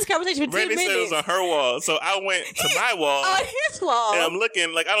 we had this conversation for 10 minutes. Randy said it was on her wall. So I went to my wall. On his wall. And I'm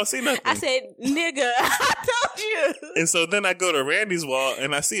looking like I don't see nothing. I said, nigga, I told you. And so then I go to Randy's wall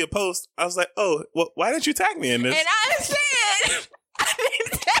and I see a post. I was like, oh, well, why didn't you tag me in this? And I said, I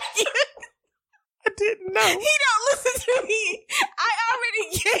didn't tag you. I didn't know. He don't listen to me. I already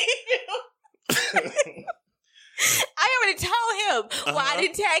gave him. I already told him why I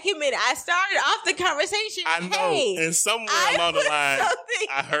didn't tag him in. I started off the conversation. I know. Hey, and somewhere along the line,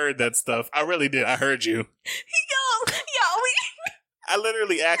 I heard that stuff. I really did. I heard you. I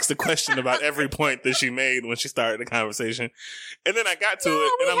literally asked a question about every point that she made when she started the conversation. And then I got to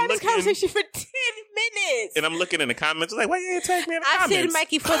it. And I'm looking. This conversation for 10 minutes. And I'm looking in the comments. Like, why you didn't tag me in the comments? I said,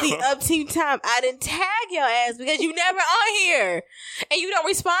 Mikey, for the upteen time, I didn't tag your ass because you never on here. And you don't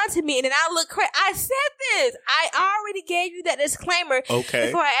respond to me. And then I look crazy. I said this. I already gave you that disclaimer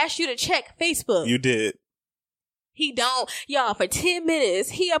before I asked you to check Facebook. You did. He don't. Y'all, for 10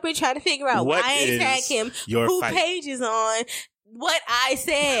 minutes, he up here trying to figure out why I ain't tag him, who page is on. What I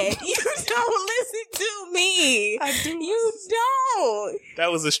said. You don't listen to me. I do. You don't. That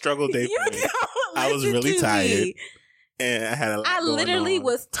was a struggle day for me. I was really tired. And I had a lot I literally going on.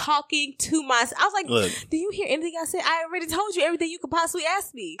 was talking to myself. I was like, look, do you hear anything I said? I already told you everything you could possibly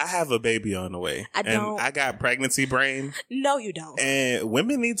ask me. I have a baby on the way. I don't. And I got pregnancy brain. No, you don't. And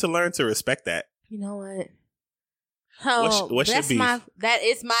women need to learn to respect that. You know what? What's your beef? That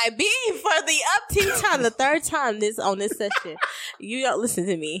is my beef for the upteen time, the third time on this session. You don't listen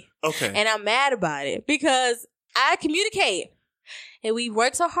to me. Okay. And I'm mad about it because I communicate. And we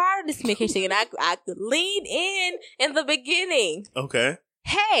worked so hard on this communication and I leaned in the beginning. Okay.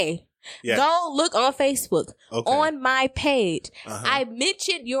 Hey, go look on Facebook on my page. I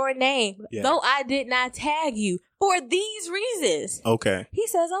mentioned your name, though I did not tag you for these reasons. Okay. He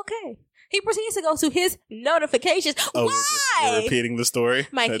says, okay. He proceeds to go to his notifications. Oh, why? You're repeating the story?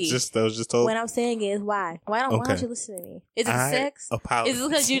 Mikey. That was just told? What I'm saying is, why? Why don't you listen to me? Is it sex? Apologize. Is it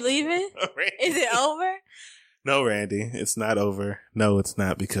because you're leaving? Is it over? No, Randy. It's not over. No, it's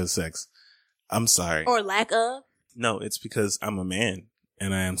not because sex. I'm sorry. Or lack of? No, it's because I'm a man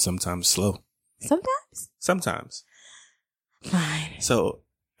and I am sometimes slow. Sometimes? Sometimes. Fine. So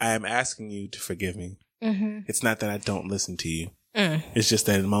I am asking you to forgive me. Mm-hmm. It's not that I don't listen to you. It's just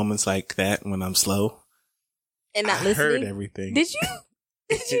that in moments like that when I'm slow and not listening, I heard everything. Did you?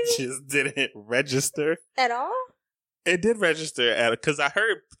 It just didn't register at all. It did register because I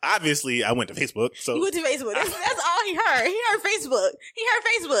heard. Obviously, I went to Facebook. So you went to Facebook. That's all he heard. He heard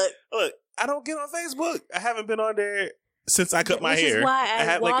Facebook. Look, I don't get on Facebook. I haven't been on there since I cut my hair.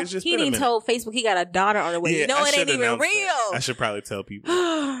 Which is why he didn't told Facebook he got a daughter on the way. Yeah, it ain't even real. That. I should probably tell people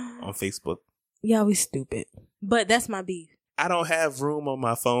on Facebook. Yeah, we stupid. But that's my beef. I don't have room on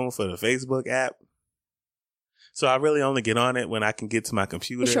my phone for the Facebook app. So I really only get on it when I can get to my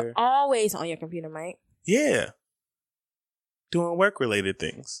computer. But you're always on your computer, Mike. Yeah. Doing work-related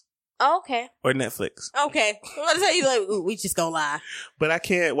things. Oh, okay. Or Netflix. Okay. I'm going to tell you, like, ooh, we just gonna lie. But I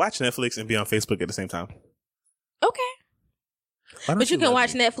can't watch Netflix and be on Facebook at the same time. Okay. But you can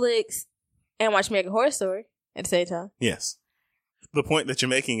watch Netflix and watch American Horror Story at the same time. Yes. The point that you're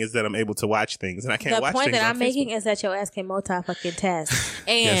making is that I'm able to watch things and I can't watch things on Facebook. The point that I'm making is that your ass can multi-fucking task.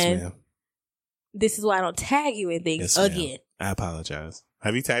 And yes, ma'am. this is why I don't tag you in things again. I apologize.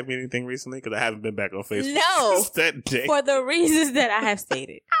 Have you tagged me anything recently? Because I haven't been back on Facebook no, since that day. For the reasons that I have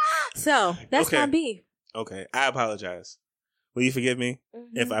stated. So, that's my beef. Okay, I apologize. Will you forgive me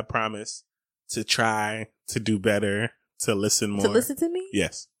if I promise to try to do better, to listen more? To listen to me?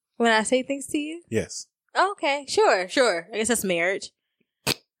 Yes. When I say things to you? Yes. Okay, sure. I guess that's marriage.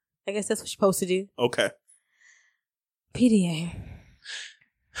 I guess that's what you're supposed to do. Okay. PDA.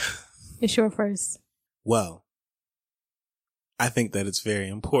 It's your first. Well, I think that it's very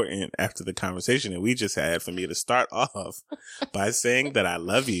important after the conversation that we just had for me to start off by saying that I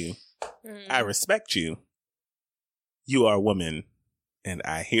love you. I respect you. You are a woman, and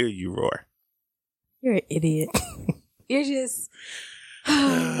I hear you roar. You're an idiot. You're just...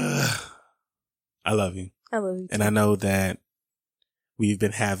 I love you. I love you too. And I know that we've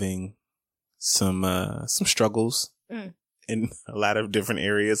been having some struggles in a lot of different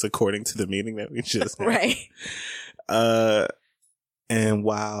areas according to the meeting that we just had. Right. And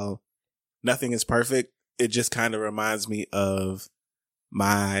while nothing is perfect, it just kind of reminds me of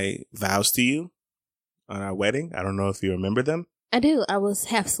my vows to you on our wedding. I don't know if you remember them. I do. I was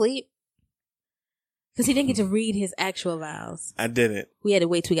half asleep. Because he didn't get to read his actual vows. I didn't. We had to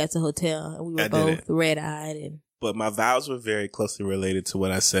wait till we got to the hotel, and we were both red-eyed. But my vows were very closely related to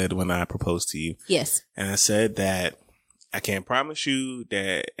what I said when I proposed to you. Yes. And I said that I can't promise you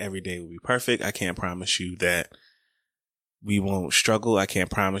that every day will be perfect. I can't promise you that we won't struggle. I can't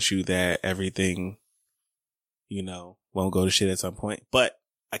promise you that everything, won't go to shit at some point. But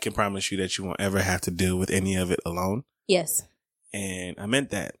I can promise you that you won't ever have to deal with any of it alone. Yes. And I meant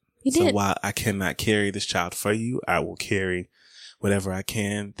that. You did. So while I cannot carry this child for you, I will carry whatever I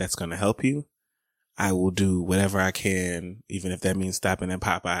can that's going to help you. I will do whatever I can, even if that means stopping at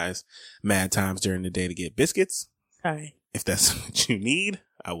Popeyes mad times during the day to get biscuits. All right. If that's what you need,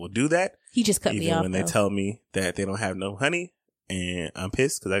 I will do that. He just cut me off, even when they tell me that they don't have no honey, and I'm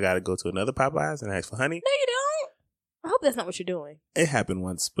pissed because I got to go to another Popeyes and ask for honey. No, you don't. I hope that's not what you're doing. It happened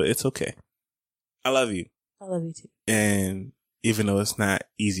once, but it's okay. I love you. I love you too. And even though it's not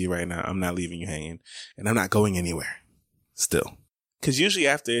easy right now, I'm not leaving you hanging, and I'm not going anywhere still. Because usually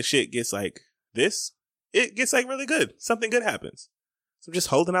after shit gets like this, it gets like really good. Something good happens. So I'm just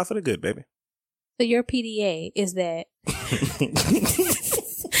holding out for the good, baby. So your PDA is that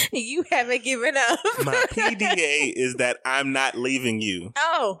you haven't given up. My PDA is that I'm not leaving you.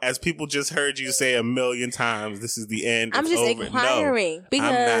 Oh. As people just heard you say 1,000,000 times, this is the end. I'm just inquiring.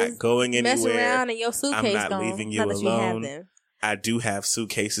 Because I'm not going anywhere. Mess around in your suitcase. I'm not leaving you alone. I do have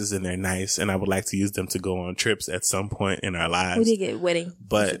suitcases and they're nice, and I would like to use them to go on trips at some point in our lives. We did get wedding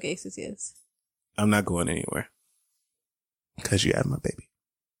suitcases, yes. I'm not going anywhere. Because you have my baby.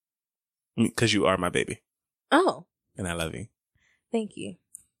 Because you are my baby. Oh. And I love you. Thank you.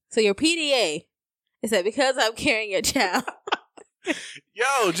 So your PDA is that because I'm carrying your child.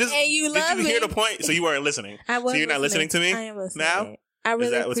 Yo, just and you did love you me. hear the point? So you weren't listening. I was. So you're not listening to me? I am listening. Now? I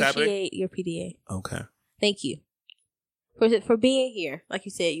really what's appreciate your PDA. Okay. Thank you. For being here, like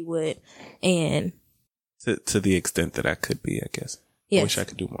you said you would. And to the extent that I could be, I guess. Yes. I wish I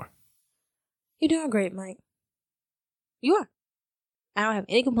could do more. You're doing great, Mike. You are. I don't have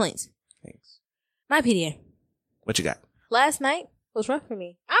any complaints. Thanks. My PDA. What you got? Last night was rough for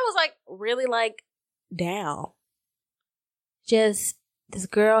me. I was really down. Just this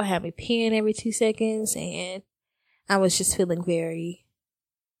girl had me peeing every 2 seconds, and I was just feeling very,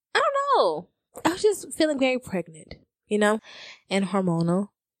 I don't know. I was just feeling very pregnant, and hormonal.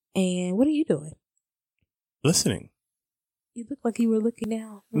 And what are you doing? Listening. You look like you were looking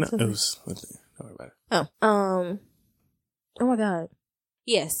down. No, it was. Don't worry about it. Oh my God.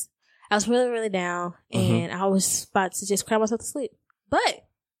 Yes. I was really, really down, and I was about to just cry myself to sleep. But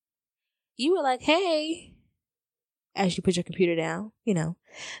you were like, hey, as you put your computer down,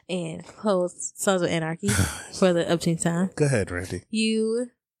 and close Sons of Anarchy for the uptime time. Go ahead, Randy. You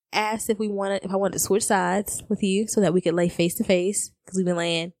asked if I wanted to switch sides with you so that we could lay face to face, because we've been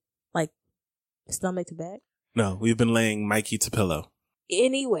laying stomach to back. No, we've been laying Mikey to pillow.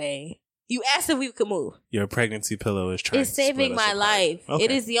 Anyway, you asked if we could move. Your pregnancy pillow is trying. It's saving my life. Okay.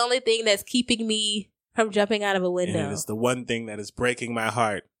 It is the only thing that's keeping me from jumping out of a window. And it is the one thing that is breaking my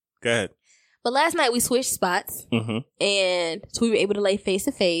heart. Go ahead. But last night we switched spots, and so we were able to lay face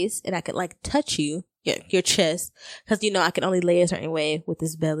to face, and I could touch you, your chest, because I can only lay a certain way with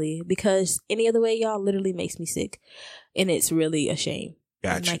this belly, because any other way, y'all, literally makes me sick, and it's really a shame.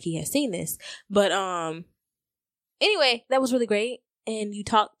 Gotcha. Mikey has seen this, but anyway, that was really great, and you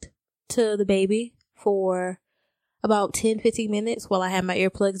talked to the baby for about 10-15 minutes while I had my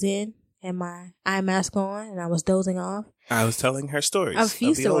earplugs in, had my eye mask on and I was dozing off. I was telling her stories. A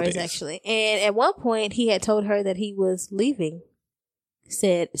few stories, actually. And at one point, he had told her that he was leaving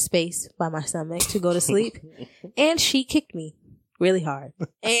said space by my stomach to go to sleep. And she kicked me really hard. And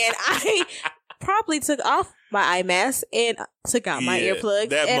I promptly took off my eye mask and took out my earplugs.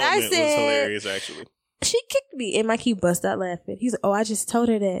 That and moment I said, was hilarious, actually. She kicked me. And Mikey bust out laughing. He's like, oh, I just told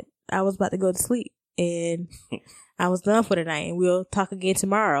her that I was about to go to sleep. And I was done for the night. And we'll talk again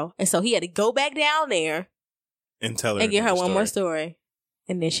tomorrow. And so he had to go back down there. And tell her. And give her one more story.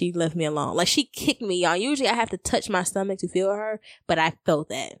 And then she left me alone. Like, she kicked me, y'all. Usually I have to touch my stomach to feel her. But I felt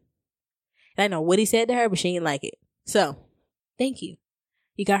that. And I know what he said to her, but she didn't like it. So, thank you.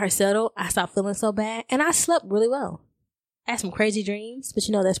 You got her settled. I stopped feeling so bad. And I slept really well. I had some crazy dreams, but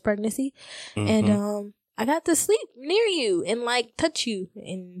you know that's pregnancy. Mm-hmm. And I got to sleep near you and like touch you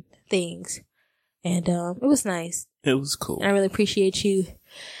and things. And it was nice. It was cool. And I really appreciate you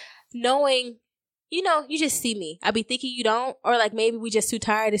knowing, you know, you just see me. I be thinking you don't, or like maybe we just too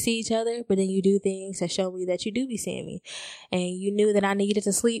tired to see each other, but then you do things that show me that you do be seeing me. And you knew that I needed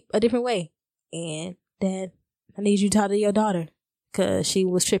to sleep a different way. And that I need you to talk to your daughter because she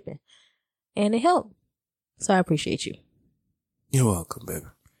was tripping. And it helped. So I appreciate you. You're welcome, baby.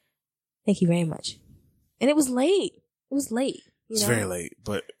 Thank you very much. And it was late. It was late. It's very late,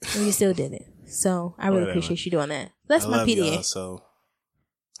 but... And you still did it. So I really appreciate you doing that. That's my PDA. Y'all, so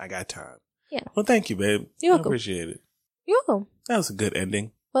I got time. Yeah. Well, thank you, babe. You're welcome. I appreciate it. You're welcome. That was a good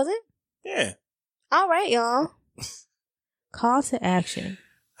ending. Was it? Yeah. All right, y'all. Call to action.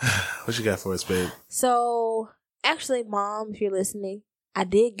 What you got for us, babe? So, actually, Mom, if you're listening, I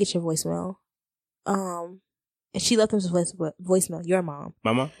did get your voicemail. And she left us a voicemail. Your mom.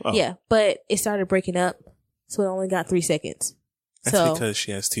 My mom? Oh. Yeah, but it started breaking up, so it only got 3 seconds. That's because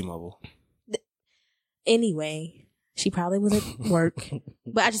she has T-Mobile. Anyway, she probably was at work,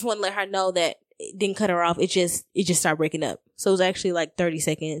 but I just want to let her know that it didn't cut her off. It just started breaking up. So it was actually like 30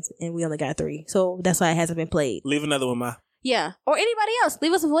 seconds, and we only got 3. So that's why it hasn't been played. Leave another one, Ma. Yeah, or anybody else.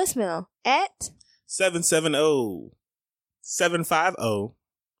 Leave us a voicemail at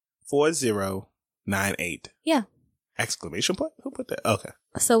 770-750-4098. Yeah. Exclamation point? Who put that? Okay.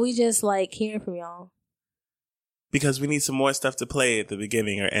 So we just like hearing from y'all. Because we need some more stuff to play at the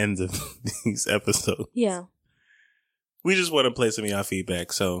beginning or end of these episodes. Yeah. We just want to play some of y'all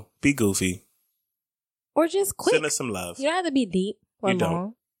feedback, so be goofy. Or just quick. Send us some love. You don't have to be deep or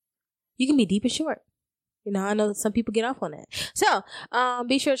long. You can be deep and short. You know, I know some people get off on that. So,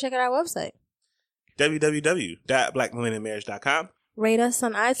 be sure to check out our website. www.blackmillennialmarriage.com. Rate us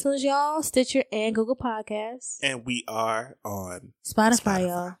on iTunes, y'all, Stitcher, and Google Podcasts. And we are on Spotify,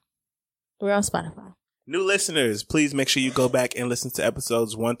 y'all. We're on Spotify. New listeners, please make sure you go back and listen to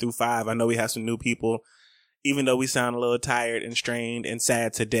episodes 1 through 5. I know we have some new people. Even though we sound a little tired and strained and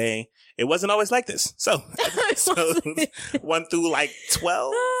sad today, it wasn't always like this. So, episodes 1 through like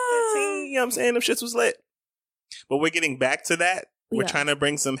 12, 15, you know what I'm saying? Them shits was lit. But we're getting back to that. We're trying to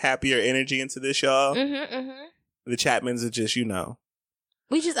bring some happier energy into this, y'all. Mm-hmm, mm-hmm. The Chapmans are just, you know.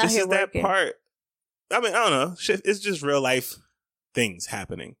 We just out here working. This is that part. I mean, I don't know. It's just real life things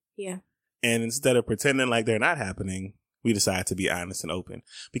happening. Yeah. And instead of pretending like they're not happening, we decide to be honest and open.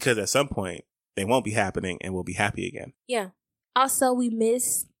 Because at some point, they won't be happening and we'll be happy again. Yeah. Also, we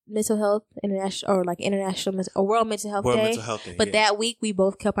miss Mental Health International, or like International or World Mental Health Day. Mental Health Day. But that week, we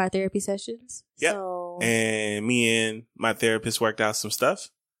both kept our therapy sessions. Yep. So. And me and my therapist worked out some stuff.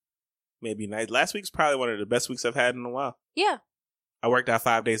 Maybe night. Last week's probably one of the best weeks I've had in a while. Yeah. I worked out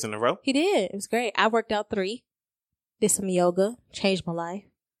 5 days in a row. He did. It was great. I worked out 3. Did some yoga. Changed my life.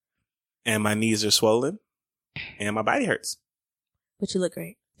 And my knees are swollen. And my body hurts. But you look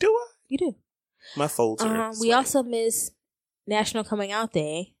great. Do I? You do. My folds are we also miss National Coming Out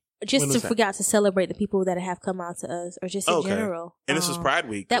Day. Just forgot to celebrate the people that have come out to us, or just in general. And this was Pride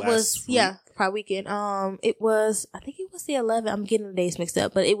Week. That was Pride Weekend. It was, I think it was the 11th. I'm getting the days mixed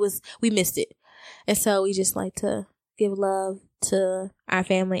up, but we missed it, and so we just like to give love to our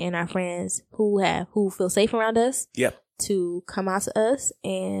family and our friends who feel safe around us. Yep. To come out to us,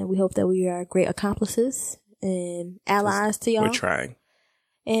 and we hope that we are great accomplices and allies to y'all. We're trying.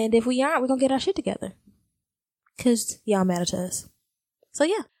 And if we aren't, we're gonna get our shit together, cause y'all matter to us. So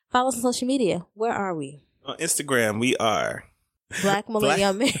yeah. Follow us on social media. Where are we? On Instagram, we are Black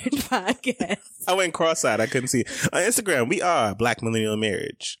Millennial Marriage Podcast. I went cross-eyed. I couldn't see. On Instagram, we are Black Millennial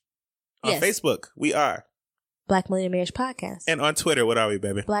Marriage. On Facebook, we are Black Millennial Marriage Podcast. And on Twitter, what are we,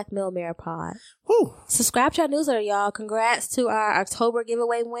 baby? Black Mill Marriage Pod. Woo. Subscribe to our newsletter, y'all. Congrats to our October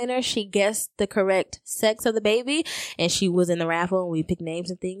giveaway winner. She guessed the correct sex of the baby, and she was in the raffle, and we picked names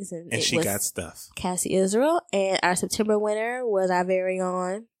and things. And she got stuff. Cassie Israel. And our September winner was our very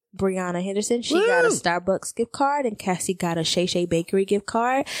own Brianna Henderson. She got a Starbucks gift card, and Cassie got a Shay Shay Bakery gift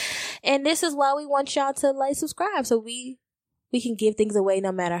card. And this is why we want y'all to like, subscribe, so we can give things away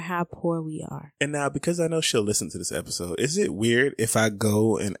no matter how poor we are. And now, because I know she'll listen to this episode, is it weird if I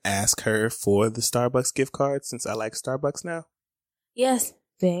go and ask her for the Starbucks gift card since I like Starbucks now? Yes,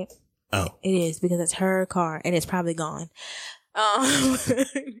 babe. Oh. It is, because it's her card and it's probably gone.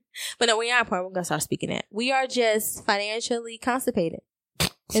 But no, we aren't poor. We're going to start speaking that. We are just financially constipated.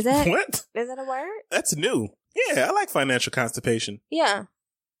 Is that what? Is that a word? That's new. Yeah, I like financial constipation. Yeah.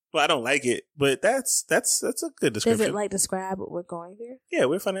 Well, I don't like it, but that's a good description. Does it like describe what we're going through? Yeah,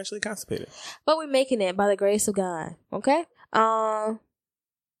 we're financially constipated. But we're making it by the grace of God. Okay?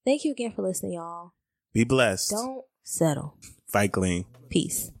 Thank you again for listening, y'all. Be blessed. Don't settle. Fight clean.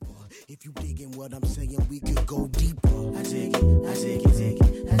 Peace. If you digging what I'm saying, we could go deeper. I dig it, I dig it, dig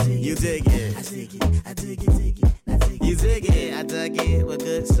it, I dig it. You dig it, I dig it, I dig it, dig it, I dig it. You dig it, I dug it. We're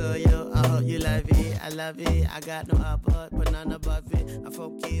good, so yo, I hope you love it. I love it. I got no upper, but none above it. I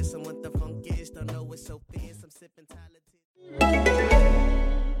focus on what the funk is. Don't know what's so fierce. I'm sipping talented.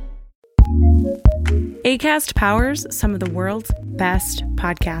 Acast powers some of the world's best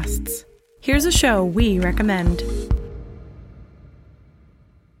podcasts. Here's a show we recommend.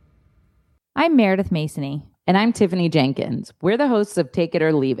 I'm Meredith Masony. And I'm Tiffany Jenkins. We're the hosts of Take It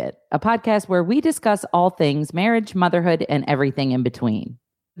or Leave It, a podcast where we discuss all things marriage, motherhood, and everything in between.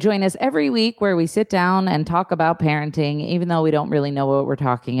 Join us every week where we sit down and talk about parenting, even though we don't really know what we're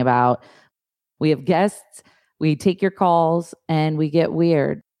talking about. We have guests, we take your calls, and we get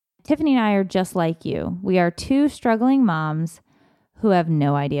weird. Tiffany and I are just like you. We are two struggling moms who have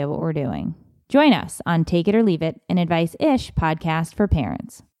no idea what we're doing. Join us on Take It or Leave It, an advice-ish podcast for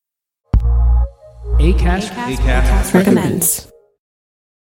parents. Acast recommends.